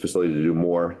facility to do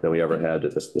more than we ever had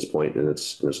at this point in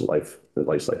its life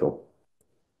cycle.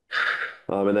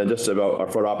 And then just about our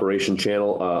flood operation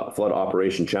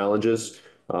challenges.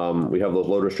 We have those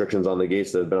load restrictions on the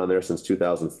gates that have been on there since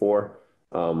 2004.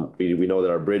 We know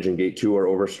that our bridge and gate 2 are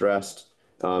overstressed.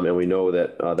 And we know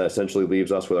that that essentially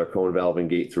leaves us with our cone valve in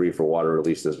gate 3 for water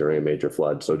releases during a major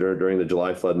flood. So during the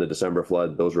July flood and the December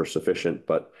flood, those were sufficient,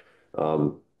 but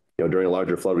during a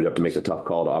larger flood, we'd have to make the tough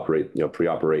call to operate,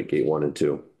 pre-operate gate 1 and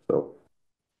 2.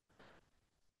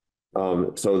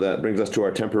 So that brings us to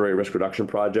our temporary risk reduction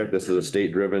project. This is a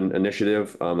state-driven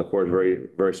initiative. The Corps is very,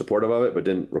 very supportive of it, but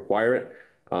didn't require it.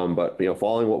 But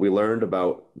following what we learned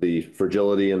about the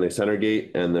fragility in the center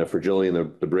gate and the fragility in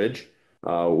the bridge,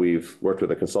 we've worked with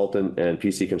a consultant and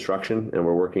PC Construction, and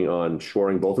we're working on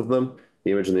shoring both of them. The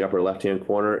image in the upper left-hand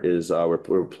corner is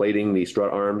we're plating the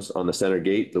strut arms on the center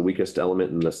gate, the weakest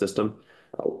element in the system.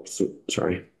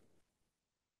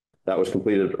 That was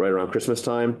completed right around Christmas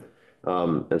time.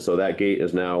 And so that gate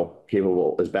is now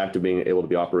is back to being able to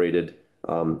be operated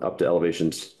up to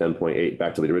elevations 10.8,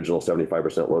 back to the original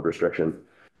 75% load restriction.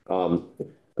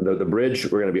 The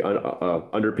bridge, we're going to be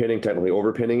underpinning, technically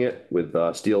overpinning it with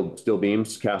steel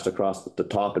beams cast across the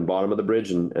top and bottom of the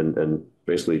bridge and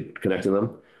basically connecting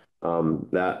them.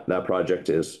 That project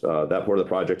is that part of the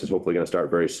project is hopefully going to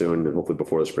start very soon, and hopefully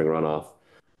before the spring runoff.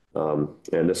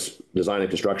 And this design and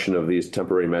construction of these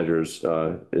temporary measures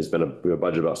has been a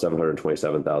budget of about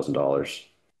 $727,000.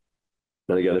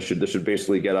 And again, this should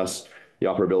basically get us the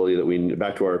operability that we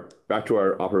back to our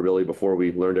operability before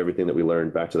we learned everything that we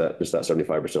learned, back to that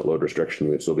 75% load restriction.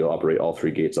 We'd still be able to operate all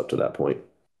 3 gates up to that point.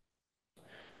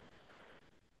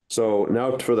 So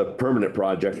now for the permanent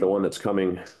project, the one that's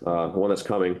coming.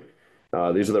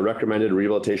 These are the recommended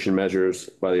rehabilitation measures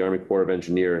by the Army Corps of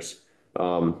Engineers.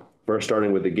 First,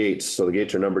 starting with the gates. So the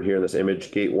gates are numbered here in this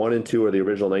image. Gate 1 and 2 are the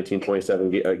original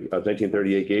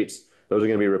 1938 gates. Those are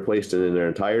going to be replaced in their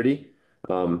entirety.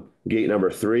 Gate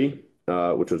number 3,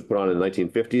 which was put on in the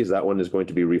 1950s, that one is going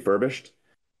to be refurbished.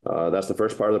 That's the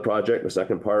first part of the project. The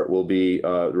second part will be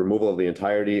removal of the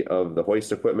entirety of the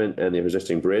hoist equipment and the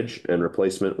existing bridge and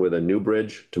replacement with a new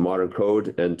bridge to modern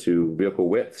code and to vehicle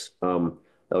widths.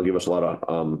 That'll give us a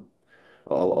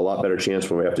lot better chance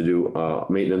when we have to do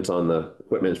maintenance on the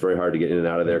equipment. It's very hard to get in and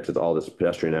out of there because all this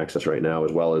pedestrian access right now,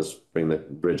 as well as bring the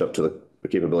bridge up to the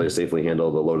capability to safely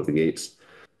handle the load of the gates.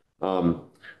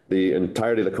 The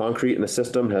entirety of the concrete in the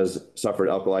system has suffered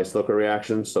alkali silica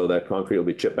reactions, so that concrete will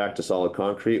be chipped back to solid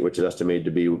concrete, which is estimated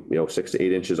to be 6 to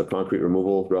 8 inches of concrete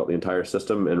removal throughout the entire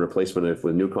system and replacement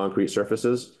with new concrete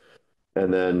surfaces.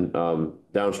 And then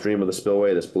downstream of the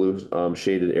spillway, this blue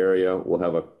shaded area will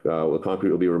have the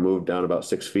concrete will be removed down about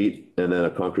 6 feet, and then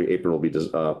a concrete apron will be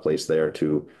placed there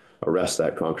to arrest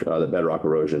that the bedrock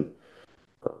erosion.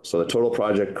 So the total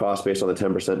project cost based on the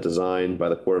 10% design by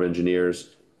the Corps of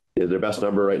Engineers, their best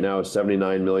number right now is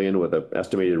 79 million with an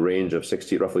estimated range of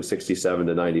roughly 67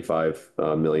 to 95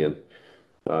 million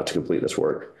to complete this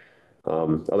work.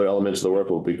 Other elements of the work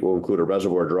will include a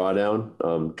reservoir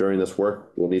drawdown. During this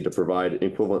work, we'll need to provide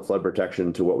equivalent flood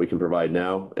protection to what we can provide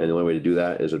now. And the only way to do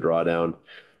that is a drawdown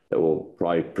that will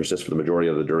probably persist for the majority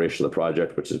of the duration of the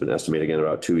project, which has been estimated again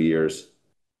about 2 years.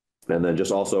 And then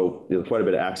just also quite a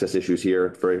bit of access issues here.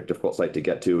 Very difficult site to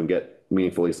get to and get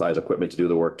meaningfully sized equipment to do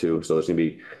the work too. So there's going to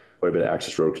be quite a bit of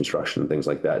access road construction and things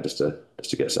like that just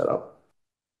to get set up.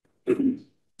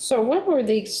 So when were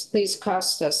these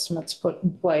cost estimates put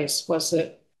in place? Was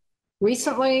it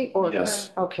recently or? Yes.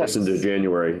 Okay. It's into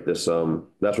January. That's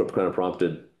what kind of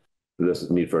prompted this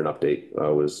need for an update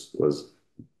was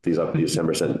these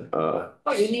 10%.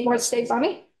 Oh, you need more state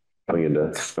money? coming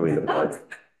into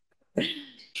play.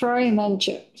 Troy and then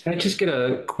Chip. Can I just get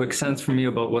a quick sense from you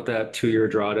about what that 2-year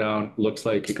drawdown looks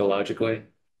like ecologically?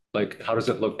 Like, how does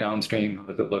it look downstream? How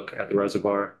does it look at the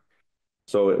reservoir?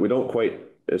 So we don't quite,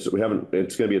 it's going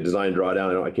to be a design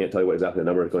drawdown. I can't tell you what exactly the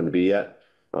number is going to be yet.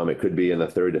 It could be in the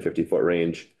 30 to 50 foot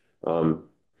range.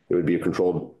 It would be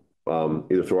controlled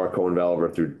either through our cone valve or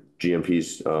through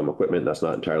GMP's equipment. That's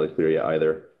not entirely clear yet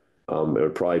either. It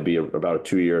would probably be about a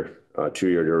two-year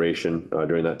duration.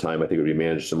 During that time, I think it would be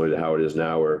managed similar to how it is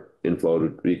now, where inflow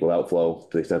would equal outflow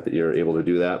to the extent that you're able to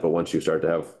do that. But once you start to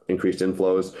have increased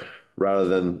inflows, rather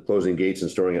than closing gates and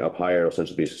storing it up higher, it'll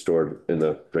essentially be stored in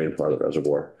the drain part of the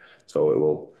reservoir. So it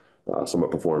will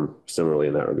somewhat perform similarly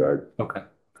in that regard. Okay.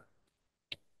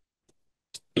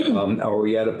 Are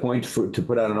we at a point to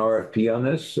put out an RFP on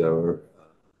this, or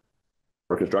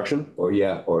for construction? Or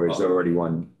is there already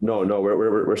one? No,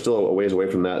 we're still a ways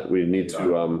away from that. We need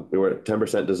to. We were at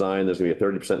 10% design. There's going to be a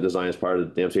 30% design as part of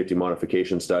the dam safety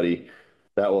modification study.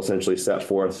 That will essentially set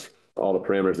forth all the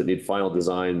parameters that need final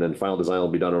design. Then final design will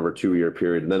be done over a 2-year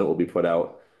period, and then it will be put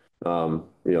out.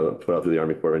 Put out through the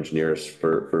Army Corps of Engineers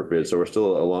for bids. So we're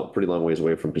still pretty long ways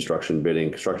away from construction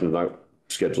bidding. Construction is not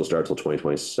scheduled to start till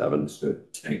 2027.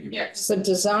 Thank you. Yes, the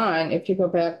design, if you go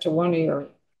back to one of your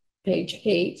page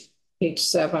 8, page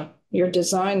 7, your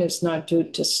design is not due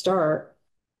to start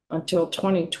until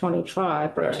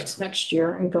 2025, which is next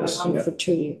year, and goes on for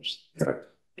 2 years. Correct.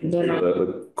 And then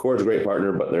The Corps is a great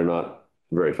partner, but they're not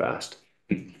very fast.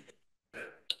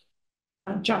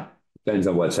 John. Depends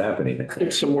on what's happening. I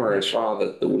think somewhere I saw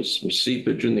that there was some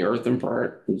seepage in the earthen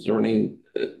part. Is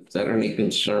that any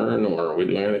concern, or are we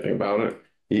doing anything about it?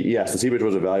 Yes, the seepage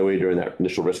was evaluated during that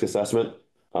initial risk assessment.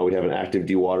 We have an active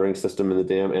dewatering system in the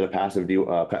dam and a passive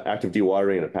active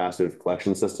dewatering and a passive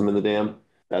collection system in the dam.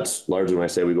 That's largely, when I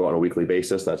say we go on a weekly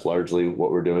basis, that's largely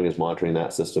what we're doing, is monitoring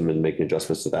that system and making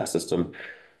adjustments to that system.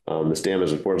 This dam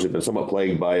has unfortunately been somewhat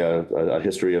plagued by a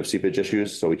history of seepage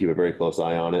issues, so we keep a very close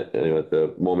eye on it. And at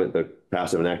the moment, the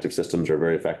passive and active systems are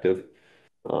very effective.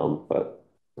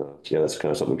 Yeah, that's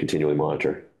kind of something we continually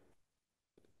monitor.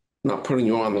 Not putting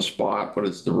you on the spot, but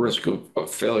is the risk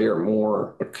of failure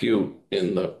more acute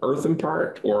in the earthen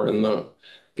part or in the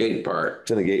gate part?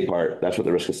 It's in the gate part. That's what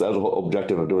the risk is. That was the whole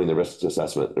objective of doing the risk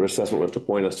assessment. The risk assessment was to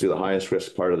point us to the highest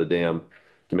risk part of the dam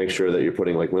to make sure that you're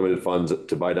putting like limited funds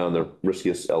to buy down the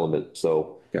riskiest element.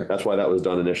 So that's why that was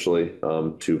done initially,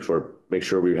 to sort of make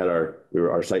sure we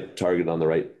were our site targeted on the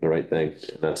right thing.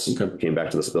 And that's came back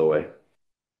to the spillway.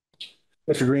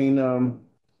 Mr. Green,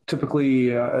 typically,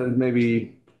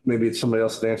 maybe it's somebody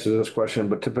else that answers this question,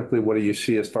 but typically what do you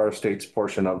see as far as state's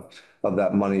portion of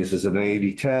that money? Is it an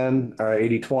 80-10 or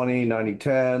 80-20,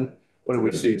 90-10? What do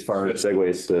we see as far as? It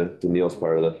segues to Neil's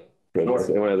part of the project.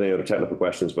 Anyone has any other technical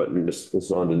questions, but this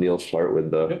is on to Neil's part with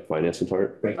the financing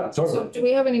part. So do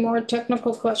we have any more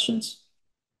technical questions?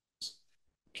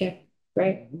 Okay,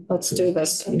 great. Let's do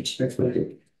this.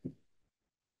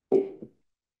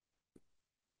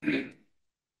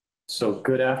 So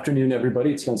good afternoon,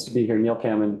 everybody. It's nice to be here. Neil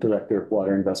Cameron, Director of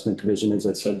Water Investment Division, as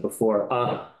I said before.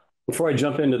 Before I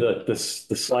jump into the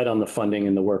slide on the funding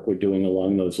and the work we're doing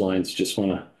along those lines, just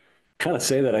want to kind of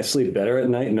say that I sleep better at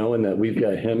night knowing that we've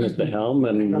got him at the helm,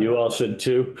 and you all should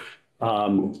too.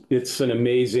 It's an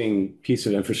amazing piece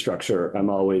of infrastructure. I'm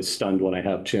always stunned when I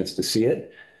have a chance to see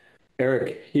it.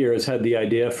 Eric here has had the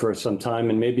idea for some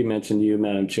time and maybe mentioned to you,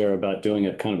 Madam Chair, about doing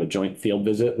a kind of a joint field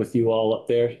visit with you all up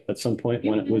there at some point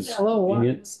when it was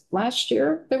convenient. Last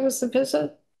year, there was a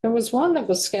visit. There was one that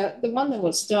was the one that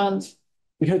was done.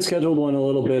 We had scheduled one a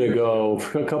little bit ago,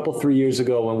 a couple, 3 years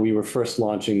ago when we were first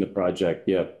launching the project.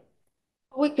 Yeah.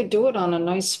 We could do it on a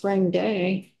nice spring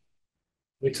day.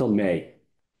 Wait till May.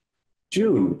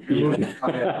 June.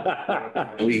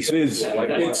 At least it is.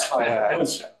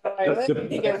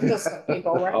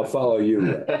 I'll follow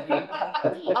you.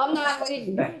 I'm not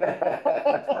leaving.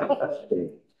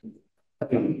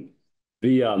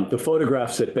 The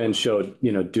photographs that Ben showed,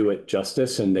 do it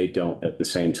justice, and they don't at the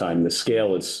same time. The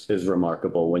scale is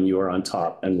remarkable when you are on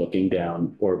top and looking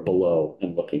down, or below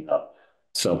and looking up.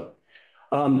 So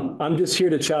I'm just here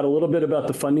to chat a little bit about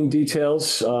the funding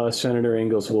details. Senator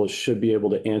Ingalls should be able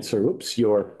to answer,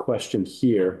 your question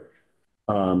here.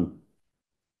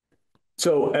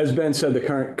 So as Ben said, the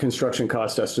current construction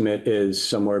cost estimate is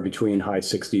somewhere between high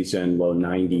 60s and low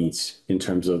 90s in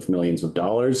terms of millions of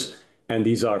dollars. And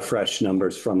these are fresh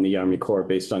numbers from the Army Corps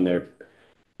based on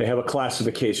they have a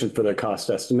classification for their cost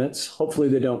estimates. Hopefully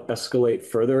they don't escalate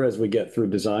further as we get through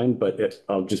design, but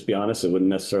I'll just be honest, it wouldn't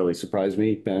necessarily surprise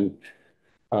me, Ben.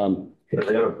 They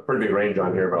have a pretty big range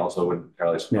on here, but also wouldn't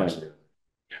entirely surprise me.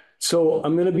 So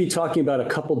I'm going to be talking about a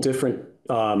couple different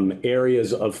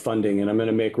areas of funding, and I'm going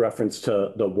to make reference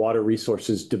to the Water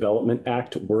Resources Development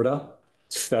Act, WRDA.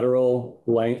 It's federal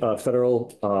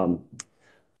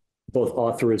both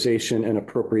authorization and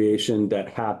appropriation that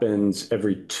happens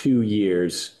every 2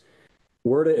 years.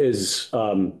 WRDA is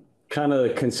kind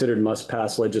of considered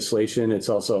must-pass legislation. It's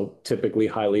also typically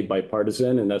highly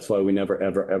bipartisan, and that's why we never,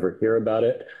 ever hear about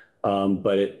it.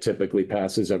 But it typically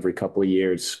passes every couple of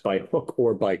years by hook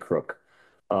or by crook.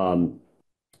 And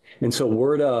so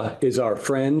WRDA is our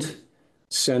friend.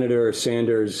 Senator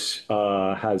Sanders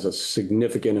has a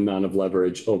significant amount of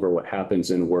leverage over what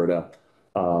happens in WRDA.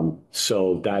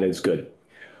 So that is good.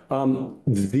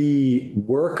 The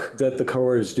work that the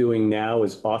Corps is doing now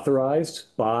is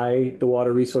authorized by the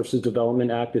Water Resources Development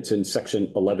Act. It's in Section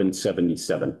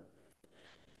 1177.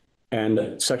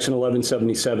 And Section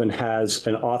 1177 has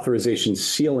an authorization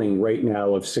ceiling right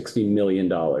now of $60 million.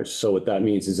 So what that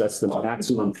means is that's the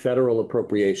maximum federal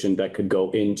appropriation that could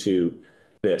go into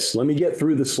this. Let me get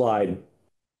through the slide,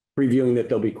 previewing that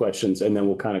there'll be questions, and then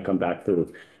we'll kind of come back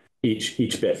through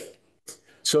each bit.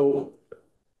 So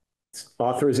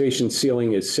authorization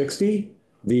ceiling is 60.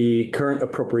 The current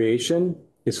appropriation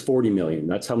is 40 million.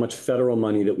 That's how much federal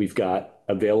money that we've got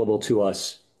available to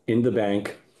us in the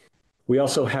bank. We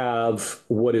also have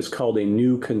what is called a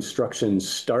new construction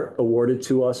start awarded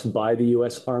to us by the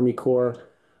U.S. Army Corps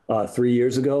 3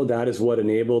 years ago. That is what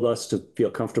enabled us to feel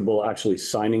comfortable actually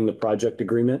signing the project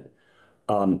agreement.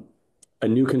 A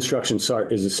new construction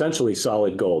start is essentially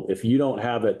solid gold. If you don't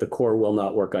have it, the Corps will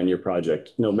not work on your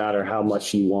project, no matter how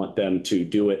much you want them to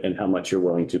do it and how much you're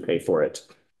willing to pay for it.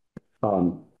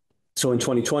 So in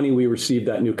 2020, we received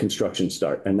that new construction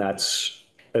start, and that's,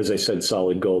 as I said,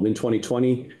 solid gold. In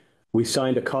 2020, we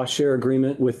signed a cost share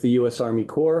agreement with the U.S. Army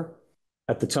Corps.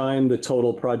 At the time, the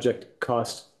total project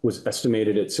cost was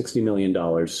estimated at $60 million.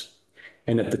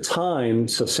 And at the time,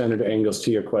 so Senator Ingalls,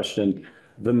 to your question,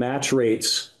 the match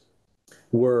rates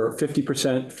were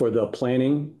 50% for the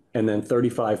planning and then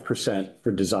 35%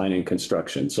 for design and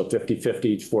construction. So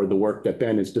 50-50 for the work that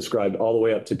Ben has described all the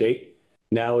way up to date.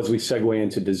 Now, as we segue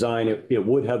into design, it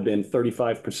would have been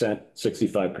 35%,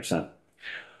 65%.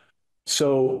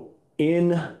 So in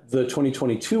the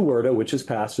 2022 WRDA, which is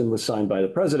passed and was signed by the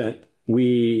president,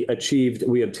 we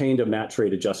obtained a match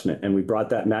rate adjustment, and we brought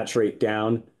that match rate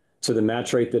down to the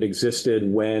match rate that existed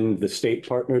when the state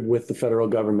partnered with the federal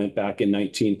government back in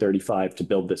 1935 to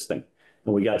build this thing.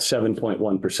 And we got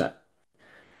 7.1%.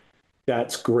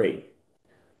 That's great.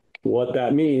 What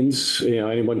that means,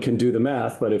 anyone can do the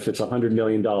math, but if it's a $100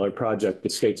 million project, the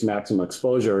state's maximum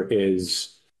exposure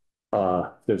is,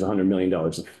 there's $100 million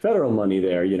of federal money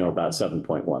there, about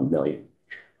 7.1 million.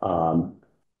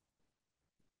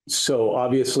 So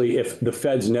obviously, if the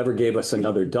feds never gave us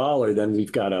another dollar, then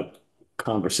we've got a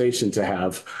conversation to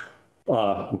have.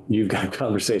 You've got a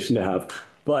conversation to have.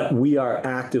 But we are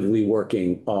actively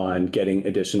working on getting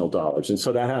additional dollars. And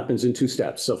so that happens in two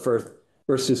steps. So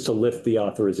first is to lift the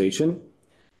authorization.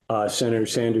 Senator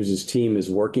Sanders' team is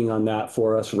working on that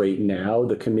for us right now.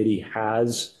 The committee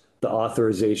has the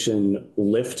authorization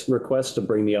lift request to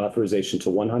bring the authorization to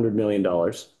 $100 million.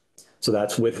 So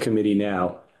that's with committee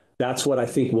now. That's what I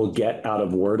think we'll get out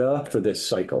of WRDA for this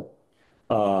cycle.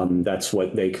 That's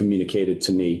what they communicated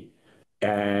to me.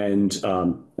 And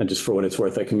just for what it's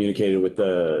worth, I communicated with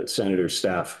the senator's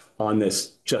staff on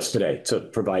this just today to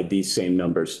provide these same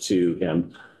numbers to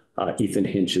him. Ethan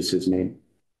Hinch is his name.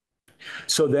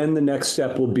 So then the next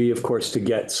step will be, of course, to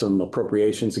get some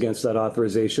appropriations against that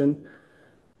authorization.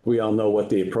 We all know what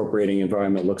the appropriating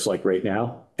environment looks like right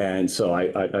now. And so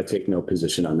I take no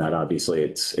position on that. Obviously,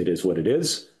 it is what it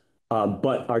is.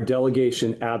 But our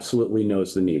delegation absolutely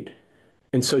knows the need.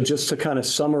 And so just to kind of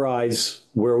summarize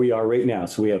where we are right now.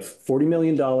 So we have $40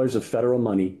 million of federal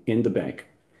money in the bank.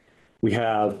 We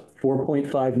have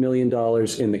 $4.5 million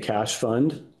in the cash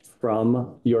fund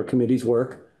from your committee's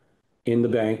work in the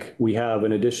bank. We have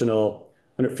an additional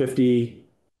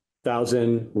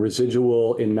 150,000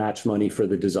 residual in match money for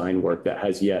the design work that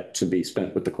has yet to be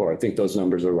spent with the Corps. I think those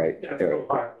numbers are right.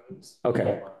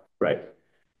 Okay, right.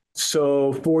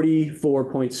 So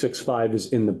 44.65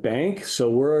 is in the bank. So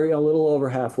we're a little over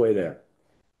halfway there.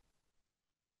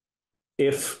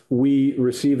 If we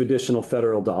receive additional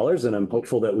federal dollars, and I'm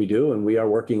hopeful that we do, and we are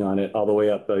working on it all the way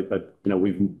up,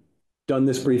 we've done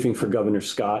this briefing for Governor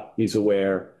Scott. He's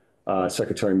aware.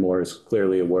 Secretary Moore is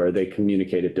clearly aware. They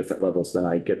communicate at different levels than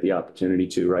I get the opportunity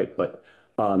to, right? But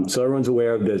so everyone's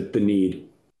aware of the need.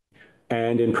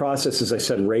 And in process, as I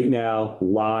said, right now,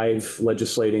 live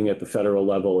legislating at the federal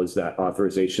level is that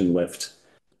authorization lift.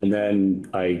 And then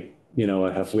we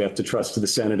have to trust the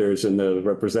senators and the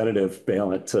representative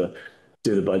balance to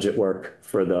do the budget work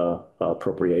for the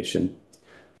appropriation.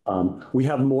 We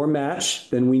have more match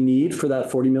than we need for that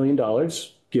 $40 million,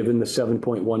 given the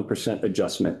 7.1%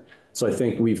 adjustment. So I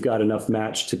think we've got enough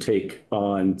match to take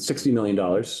on $60 million.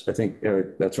 I think,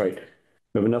 Eric, that's right.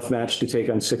 We have enough match to take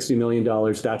on $60 million.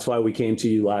 That's why we came to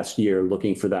you last year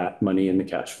looking for that money in the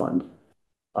cash fund.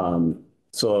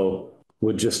 So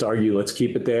we'll just argue, let's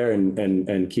keep it there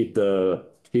and keep the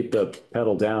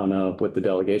pedal down with the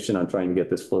delegation on trying to get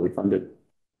this fully funded.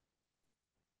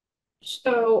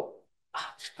 So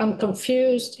I'm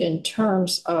confused in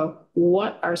terms of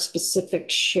what our specific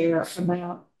share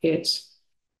amount is.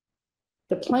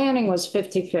 The planning was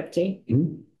 50-50.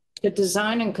 Mm-hmm. The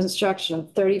design and construction,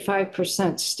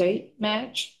 35% state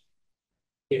match?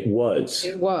 It was.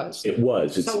 It was. It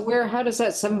was. So how does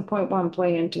that 7.1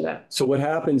 play into that? So what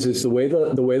happens is the way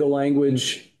the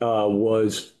language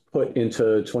was put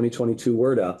into 2022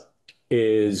 WRDA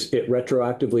is it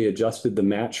retroactively adjusted the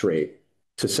match rate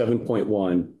to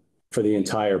 7.1 for the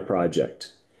entire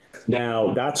project.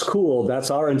 Now, that's cool.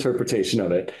 That's our interpretation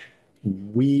of it.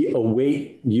 We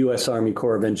await U.S. Army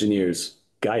Corps of Engineers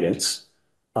guidance,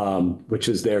 which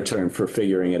is their term for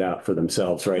figuring it out for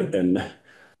themselves, right? And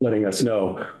letting us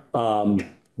know.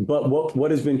 But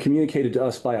what has been communicated to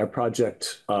us by our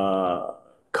project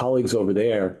colleagues over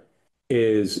there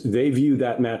is they view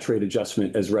that match rate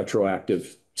adjustment as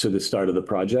retroactive to the start of the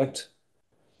project.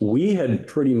 We had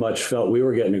pretty much felt we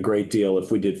were getting a great deal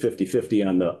if we did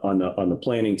 50-50 on the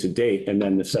planning to date, and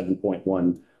then the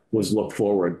 7.1 was look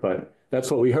forward. But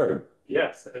that's what we heard.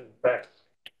 Yes, in fact,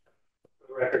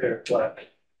 the record there, Black.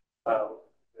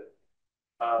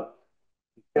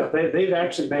 They've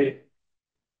actually made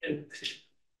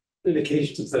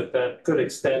indications that could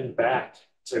extend back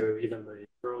to even the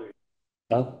earlier.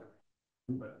 Oh.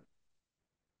 But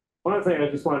one other thing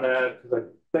I just wanted to add, because I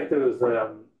think there was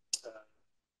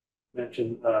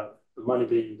mentioned the money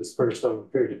being dispersed over a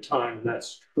period of time, and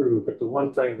that's true. But the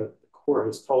one thing that the Corps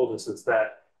has told us is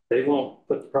that they won't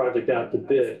put the project out to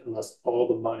bid unless all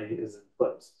the money is in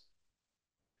place.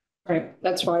 Right.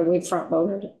 That's why we front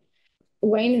loaded it.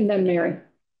 Wayne and then Mary.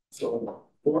 So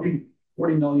 40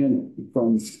 million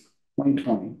from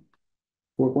 2020,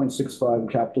 4.65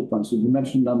 capital funds. So you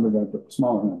mentioned number, the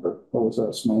smaller number. What was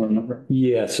that smaller number?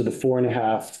 Yeah, so the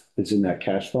 4.5 is in that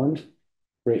cash fund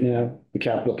right now, the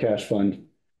capital cash fund,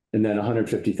 and then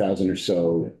 150,000 or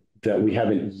so that we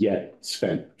haven't yet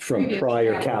spent from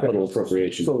prior capital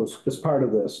appropriation. So it's part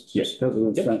of this. It yes,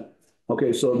 hasn't been spent.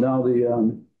 Okay, so now the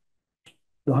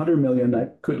 100 million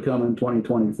that could come in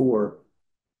 2024,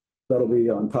 that'll be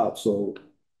on top. So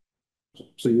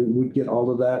you would get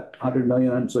all of that 100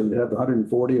 million, so you'd have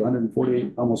 140,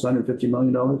 almost 150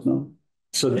 million dollars now.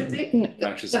 So the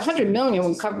 100 million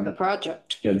will cover the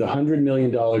project. Yeah, the $100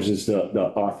 million is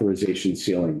the authorization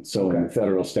ceiling. So in the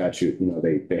federal statute,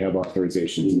 they have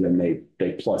authorizations, and then they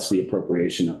plus the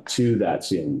appropriation up to that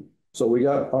ceiling. So we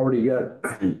already got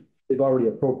they've already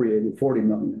appropriated 40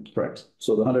 million. Correct.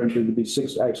 So the 100 would be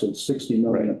actually 60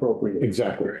 million Right. appropriated.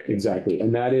 Exactly.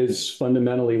 And that is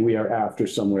fundamentally, we are after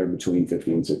somewhere between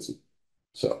 50 and 60.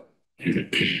 So.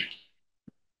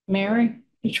 Mary,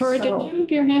 Victoria, did you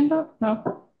have your hand up?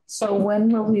 No. So when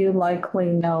will you likely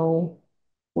know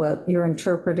what you're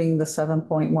interpreting the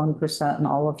 7.1% and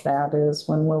all of that is?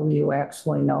 When will you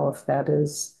actually know if that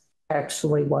is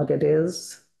actually what it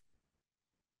is?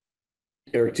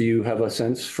 Eric, do you have a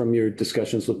sense from your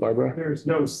discussions with Barbara? There's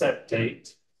no set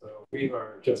date, so we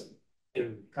are just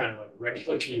in kind of like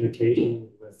regular communication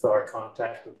with our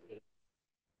contact. And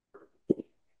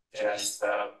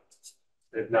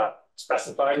they've not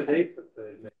specified a date, but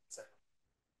they make sense.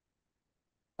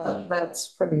 That's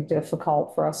pretty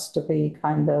difficult for us to be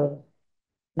kind of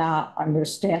not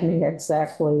understanding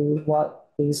exactly what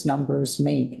these numbers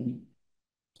mean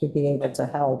to be able to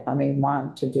help. I mean,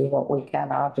 want to do what we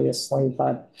can, obviously,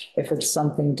 but if it's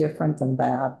something different than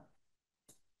that.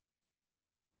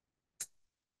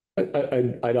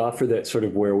 I'd offer that sort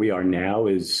of where we are now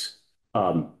is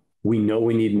we know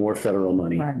we need more federal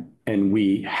money, Right. and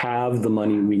we have the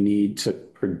money we need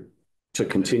to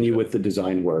continue with the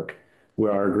design work.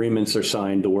 Where our agreements are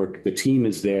signed, the team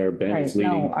is there, Ben is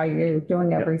leading. No, you're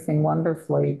doing everything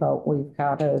wonderfully, but we've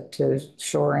got to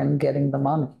shore in getting the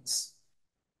monies.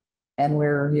 And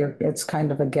it's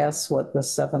kind of a guess what the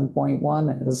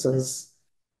 7.1 is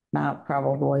not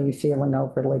probably feeling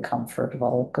overly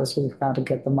comfortable because we've got to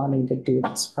get the money to do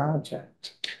this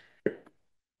project.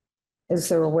 Is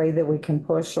there a way that we can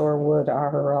push, or would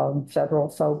our federal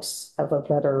folks have a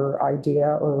better idea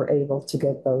or able to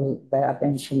get that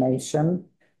information?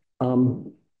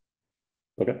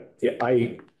 Okay. Yeah,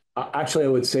 I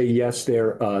would say yes.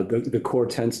 The Corps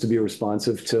tends to be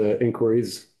responsive to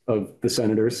inquiries of the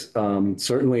senators.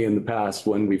 Certainly in the past,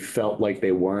 when we felt like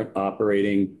they weren't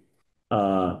operating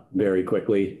very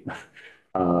quickly,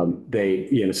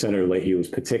 Senator Leahy was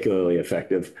particularly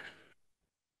effective.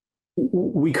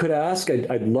 We could ask.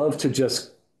 I'd love to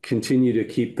just continue to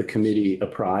keep the committee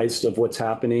apprised of what's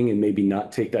happening and maybe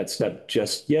not take that step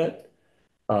just yet.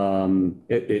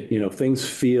 Things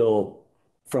feel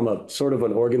from a sort of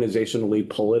an organizationally,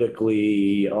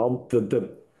 politically, the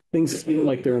things feel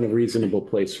like they're in a reasonable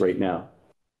place right now,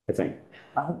 I think.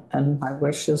 And my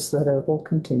wish is that it will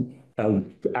continue. I'll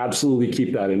absolutely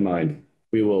keep that in mind.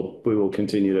 We will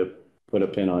continue to put a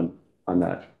pin on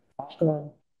that.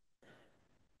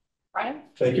 Brian?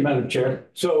 Thank you, Madam Chair.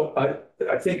 So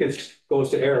I think it goes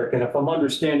to Eric, and if I'm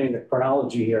understanding the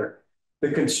chronology here,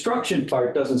 the construction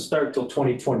part doesn't start till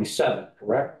 2027,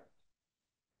 correct?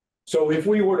 So if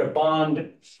we were to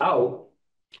bond out,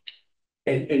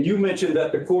 and you mentioned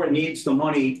that the Corps needs the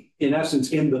money, in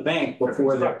essence, in the bank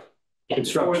before the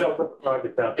construction. Before they'll put the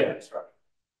project out there.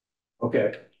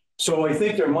 Okay, so I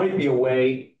think there might be a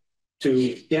way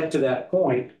to get to that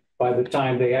point by the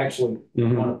time they actually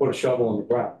want to put a shovel in the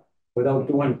ground without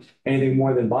doing anything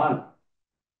more than bonding.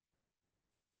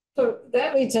 So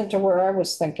that leads into where I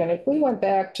was thinking, if we went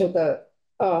back to the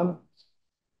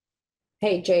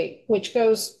page 8, which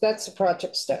that's the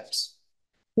project steps.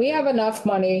 We have enough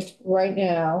money right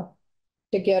now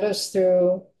to get us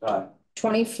through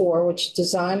 24, which is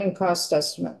design and cost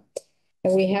estimate.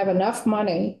 And we have enough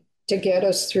money to get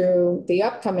us through the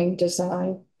upcoming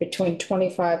design between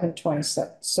 25 and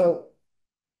 27. So,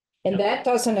 and that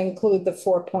doesn't include the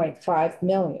 4.5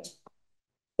 million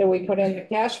that we put in the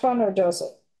cash fund, or does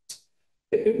it?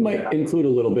 It might include a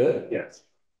little bit. Yes.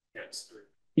 Yes.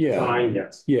 Yeah. Fine,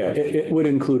 yes. Yeah, it would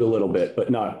include a little bit, but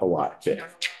not a lot.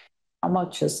 How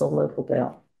much is a little bit?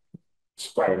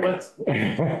 Right,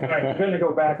 I'm going to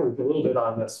go backwards a little bit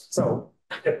on this. So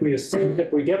if we assume,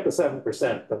 if we get the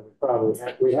 7%, then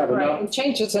we have enough. It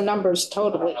changes the numbers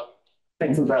totally. I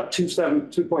think it's about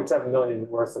 2.7 million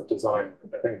worth of design.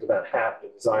 I think it's about half the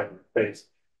design phase,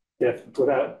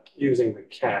 without using the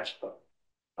cash fund.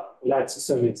 That's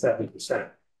assuming 70%.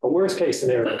 A worst case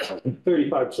scenario,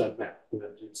 35% match.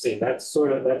 As you've seen, that's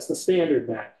the standard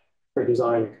match for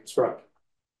design and construction.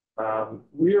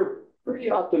 We're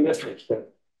pretty optimistic that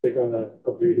they're going to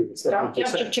agree to the 70%. Don't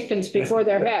count your chickens before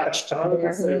they're hatched.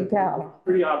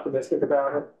 Pretty optimistic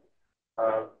about it,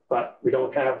 but we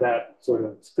don't have that sort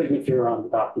of signature on the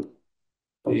document.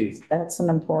 That's an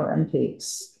important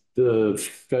piece. The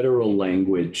federal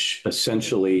language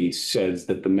essentially says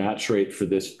that the match rate for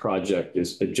this project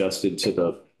is adjusted to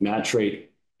the match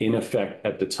rate in effect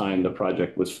at the time the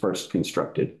project was first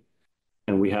constructed.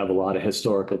 And we have a lot of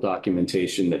historical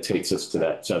documentation that takes us to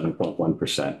that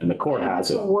 7.1%, and the Corps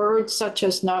has it. Words such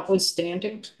as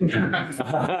notwithstanding.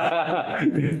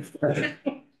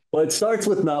 Well, it starts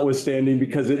with notwithstanding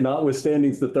because it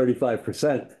notwithstanding is the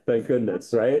 35%, thank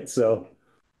goodness, right? So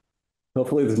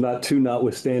hopefully there's not two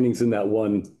notwithstandings in that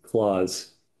one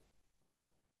clause.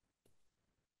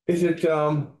 Is it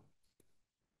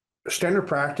standard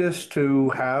practice to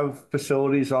have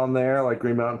facilities on there like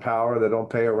Green Mountain Power that don't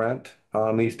pay a rent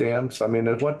on these dams? I mean,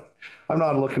 I'm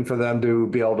not looking for them to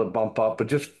be able to bump up, but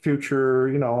just future,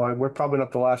 we're probably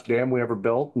not the last dam we ever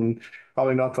built and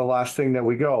probably not the last thing that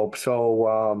we go.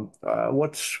 So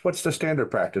what's the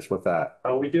standard practice with that?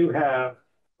 We do have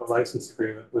a license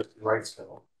agreement with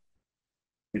Wrightsville.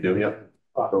 We do, yeah.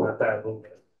 Talk about that a little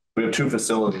bit. We have two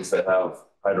facilities that have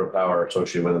hydropower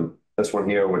associated with them. This one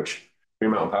here, which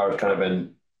Green Mountain Power has kind of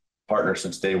been partner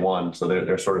since day one. So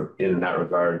they're sort of in that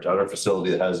regard. The other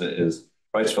facility that has it is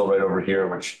Wrightsville right over here,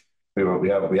 which we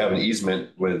have an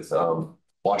easement with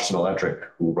Washington Electric,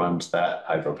 who runs that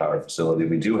hydropower facility.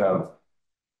 We do have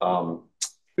an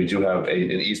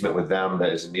easement with them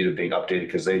that is in need of being updated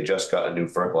because they just got a new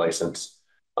FERC license.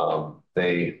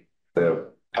 The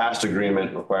past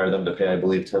agreement required them to pay, I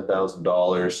believe,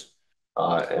 $10,000.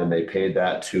 And they paid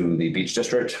that to the beach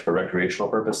district for recreational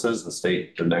purposes. The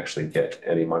state didn't actually get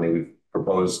any money. We've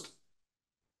proposed,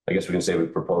 I guess we can say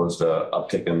we've proposed a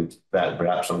uptick in that,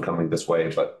 perhaps some coming this way,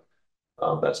 but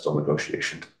that's still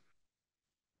negotiation.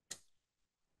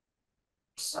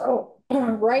 So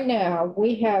right now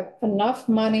we have enough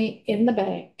money in the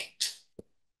bank.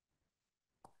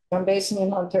 I'm basing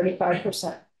it on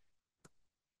 35%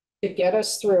 to get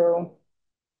us through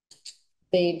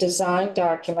the design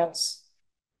documents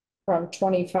from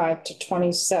 25 to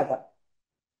 27.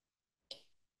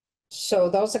 So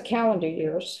those are calendar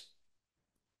years.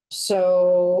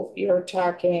 So you're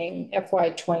talking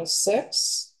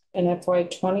FY26 and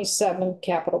FY27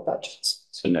 capital budgets.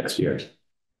 So next year.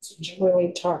 So you're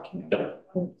really talking about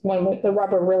when the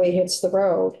rubber really hits the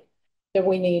road, that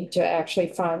we need to actually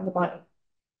find the money.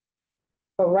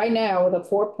 But right now, with a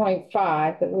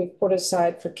 4.5 that we've put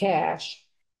aside for cash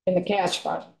in the cash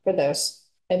fund for this,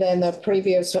 and then the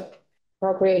previous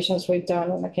appropriations we've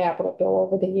done in the capital bill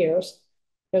over the years,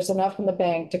 there's enough in the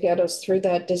bank to get us through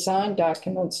that design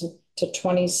documents to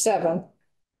 27,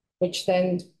 which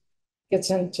then gets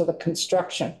into the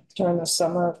construction during the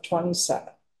summer of 27.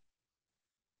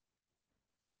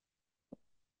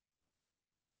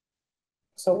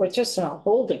 So we're just in a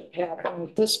holding pattern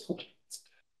at this point.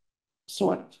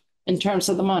 So in terms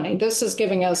of the money, this is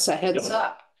giving us a heads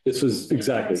up. This was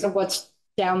exactly. So what's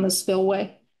down the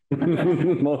spillway?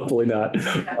 Hopefully not.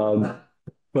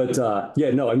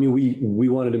 Yeah, no, I mean, we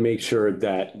wanted to make sure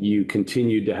that you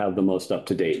continued to have the most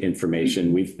up-to-date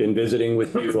information. We've been visiting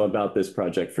with you about this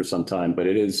project for some time, but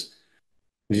it is,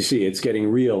 as you see, it's getting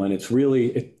real, and it's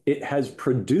really, it has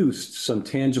produced some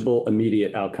tangible,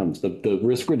 immediate outcomes. The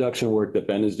risk reduction work that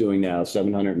Ben is doing now,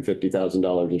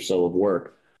 $750,000 or so of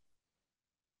work,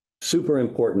 super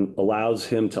important, allows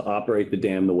him to operate the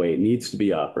dam the way it needs to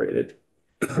be operated.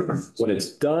 When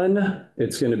it's done,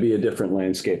 it's going to be a different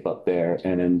landscape up there,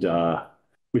 and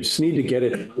we just need to get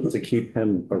it to keep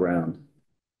him around.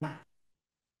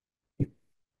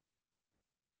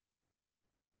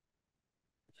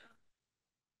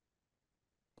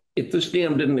 If this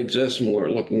dam didn't exist and we're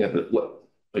looking at it,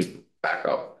 like back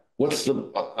up, what's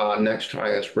the next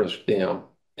highest risk dam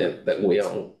that we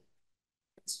own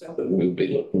that we'd be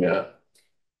looking at?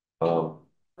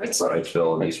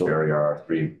 Wrightsville and East Barry are our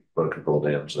three flood control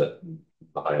dams that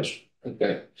the highest.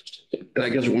 Okay. And I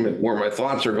guess where my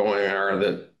thoughts are going are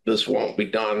that this won't be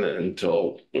done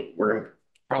until we're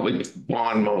probably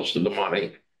bond most of the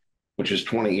money, which is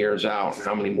 20 years out.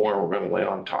 How many more we're going to lay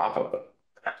on top of it?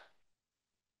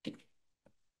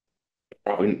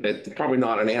 It's probably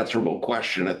not an answerable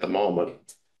question at the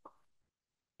moment.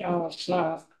 No, it's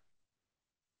not.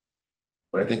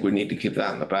 But I think we need to keep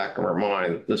that in the back of our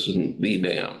mind. This isn't the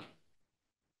dam.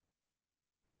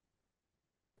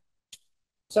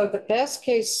 So the best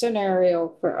case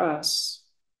scenario for us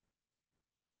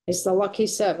is the lucky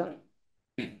 7.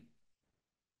 And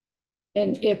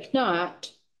if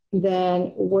not,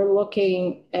 then we're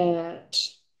looking at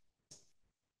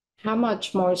how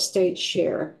much more state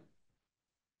share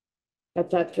at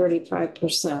that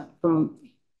 35% from.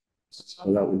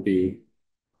 So that would be,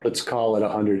 let's call it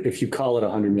 100. If you call it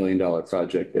 $100 million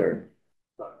project there.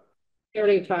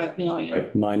 35 million.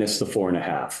 Right, minus the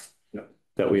 4.5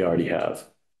 that we already have.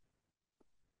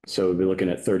 So we'll be looking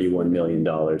at $31 million.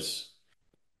 For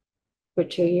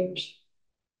 2 years.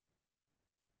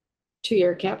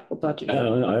 2-year capital budget. I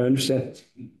understand.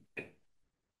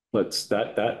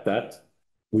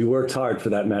 We worked hard for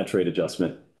that match rate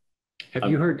adjustment.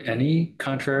 Have you heard any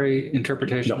contrary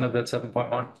interpretation of that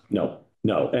 7.1? No.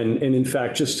 No. And in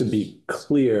fact, just to be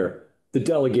clear, the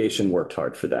delegation worked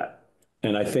hard for that.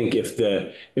 And I think if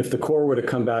the Corps were to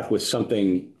come back with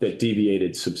something that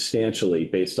deviated substantially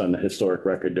based on the historic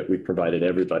record that we provided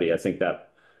everybody, I think that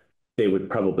they would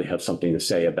probably have something to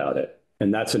say about it.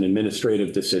 And that's an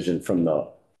administrative decision from the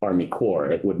Army Corps.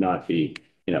 It would not be,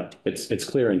 it's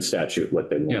clear in statute what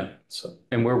they want. Yeah. So,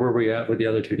 and where were we at with the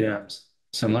other two dams?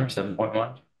 Similar,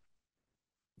 7.1?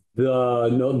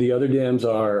 No, the other dams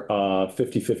are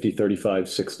 50-50,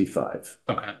 35-65.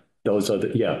 Okay. Those are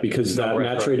because that right,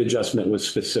 match rate adjustment was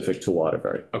specific to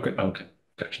Waterbury. Okay.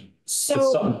 Gotcha.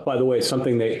 So, By the way,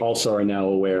 something they also are now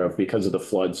aware of because of the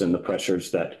floods and the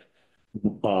pressures that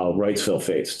Wrightsville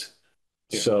faced.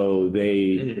 Yeah. So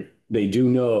they do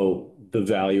know the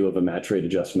value of a match rate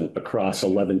adjustment across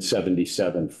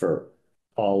 1177 for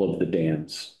all of the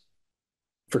dams.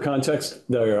 For context,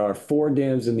 there are 4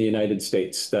 dams in the United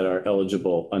States that are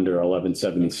eligible under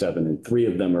 1177, and 3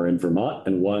 of them are in Vermont,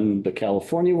 and one, the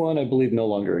California one, I believe no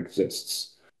longer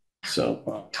exists.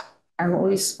 So. Aren't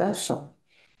we special?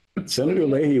 Senator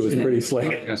Leahy was pretty slick.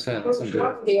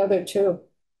 the other two,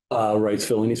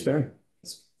 Wrightsville and East Barry.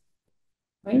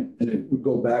 right? And it would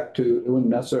go back to, it wouldn't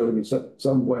necessarily be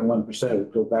 7.1%, it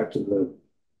would go back to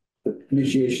the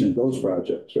initiation of those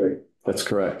projects, right? That's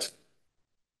correct.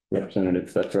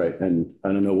 Representative, that's right. And I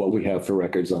don't know what we have for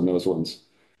records on those ones,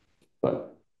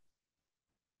 but.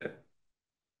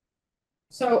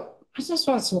 So I just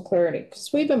want some clarity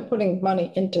because we've been putting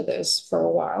money into this for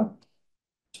a while.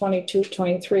 22,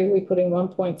 23, we put in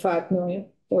 1.5 million,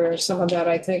 where some of that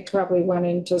I think probably went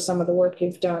into some of the work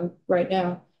you've done right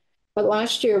now. But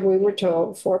last year we were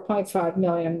told 4.5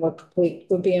 million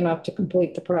would be enough to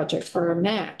complete the project for a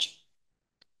match.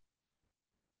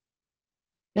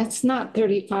 That's not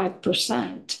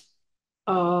 35%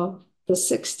 of the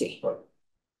 60.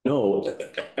 No,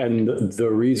 and the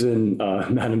reason,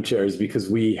 Madam Chair, is because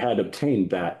we had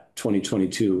obtained that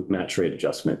 2022 match rate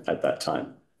adjustment at that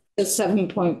time. It's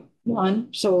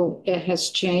 7.1, so it has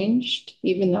changed,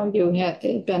 even though you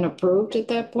had been approved at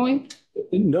that point?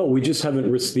 No, we just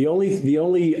haven't. The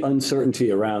only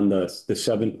uncertainty around the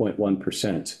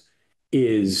 7.1%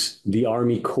 is the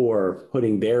Army Corps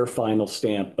putting their final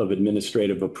stamp of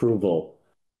administrative approval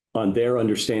on their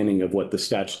understanding of what the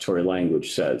statutory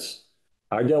language says.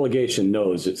 Our delegation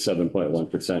knows it's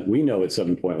 7.1%. We know it's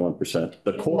 7.1%.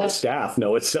 The Corps staff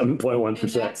know it's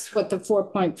 7.1%. That's what the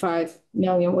 4.5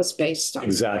 million was based on.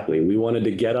 Exactly. We wanted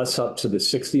to get us up to the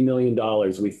 $60 million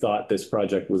we thought this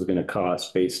project was going to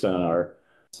cost based on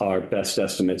our best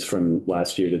estimates from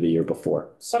last year to the year before.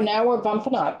 So now we're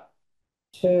bumping up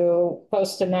to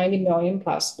close to 90 million,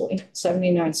 possibly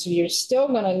 79. So you're still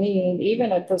going to need,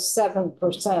 even at the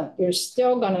 7%, you're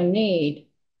still going to need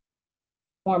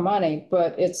more money,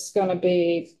 but it's going to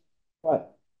be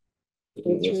what?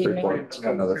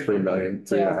 Another 3 million,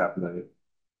 3.5 million.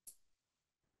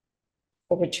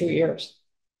 Over 2 years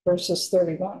versus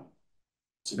 31.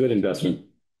 It's a good investment.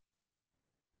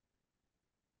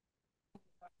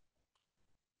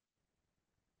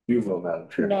 You will, Madam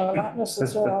Chair. No, not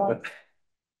necessarily.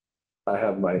 I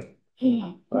have my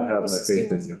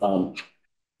faith in you.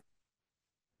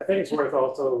 I think it's worth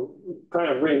also kind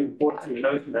of reinforcing the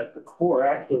notion that the Corps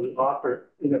actually offered,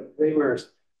 they were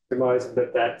surmising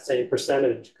that same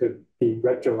percentage could be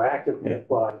retroactively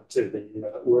applied to the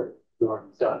work we've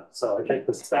already done. So I think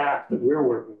the staff that we're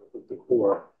working with the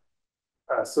Corps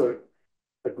sort of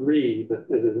agree that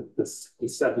the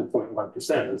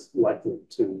 7.1% is likely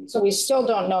to. So we still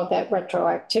don't know that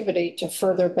retroactivity to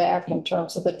further back in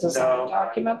terms of the design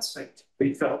documents.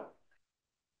 We felt,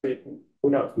 who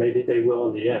knows, maybe they will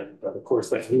in the end, but of course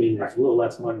that means there's a little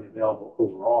less money available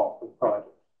overall for the project.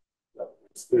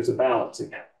 So there's a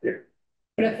balancing act there.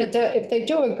 But if they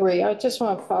do agree, I just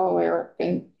want to follow Eric,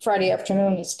 and Friday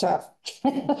afternoon is tough.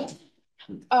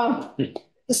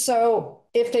 So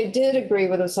if they did agree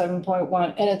with a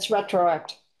 7.1 and it's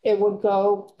retroactive, it would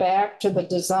go back to the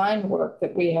design work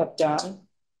that we have done,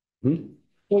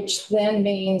 which then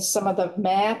means some of the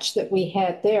match that we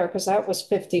had there, because that was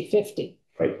 50-50.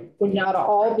 Right. Would not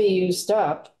all be used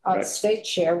up on state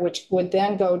share, which would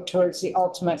then go towards the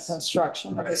ultimate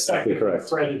construction of the site. Correct.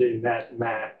 Crediting that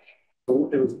match. It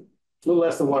was a little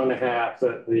less than 1.5,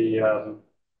 but the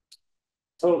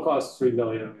total cost is 3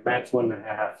 million, match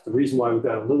 1.5. The reason why we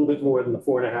got a little bit more than the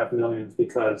 4.5 million is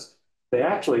because they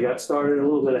actually got started a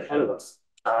little bit ahead of us.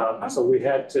 So we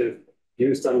had to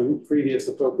use some previous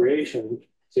appropriation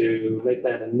to make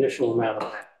that initial amount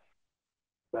of match.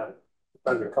 About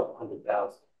under a couple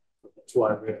 $100,000. That's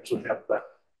why we actually have that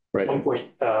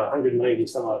 190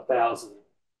 some odd thousand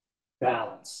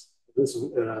balance. This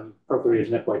was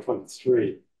appropriation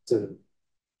FY23 to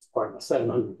pardon me,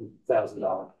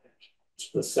 $700,000.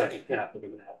 The second half of the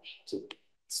match to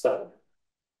study.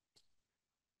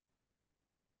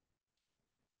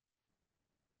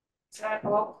 Is that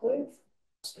all clear?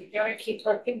 So you gotta keep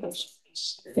our fingers.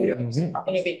 Yeah.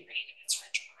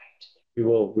 We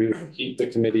will keep the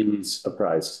committees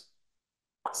apprised.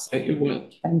 Thank you.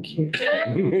 Thank you.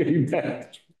 You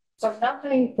bet. So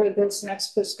nothing for this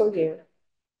next fiscal year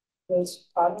is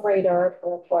on the radar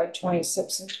for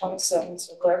FY26 and 27.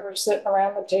 So whoever's sitting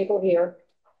around the table here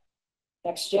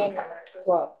next January,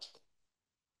 what?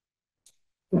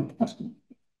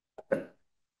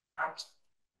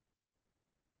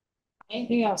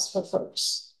 Anything else for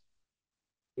folks?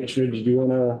 Commissioner, did you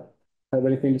want to have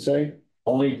anything to say?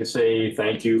 Only to say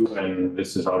thank you, and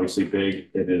this is obviously big.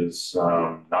 It is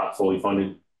not fully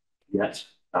funded yet,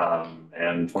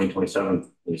 and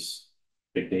 2027 is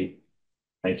a big date.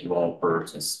 Thank you all for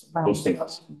hosting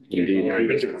us.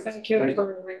 Thank you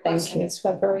for requesting. It's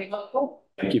been very helpful.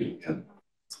 Thank you.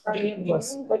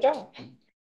 Good job.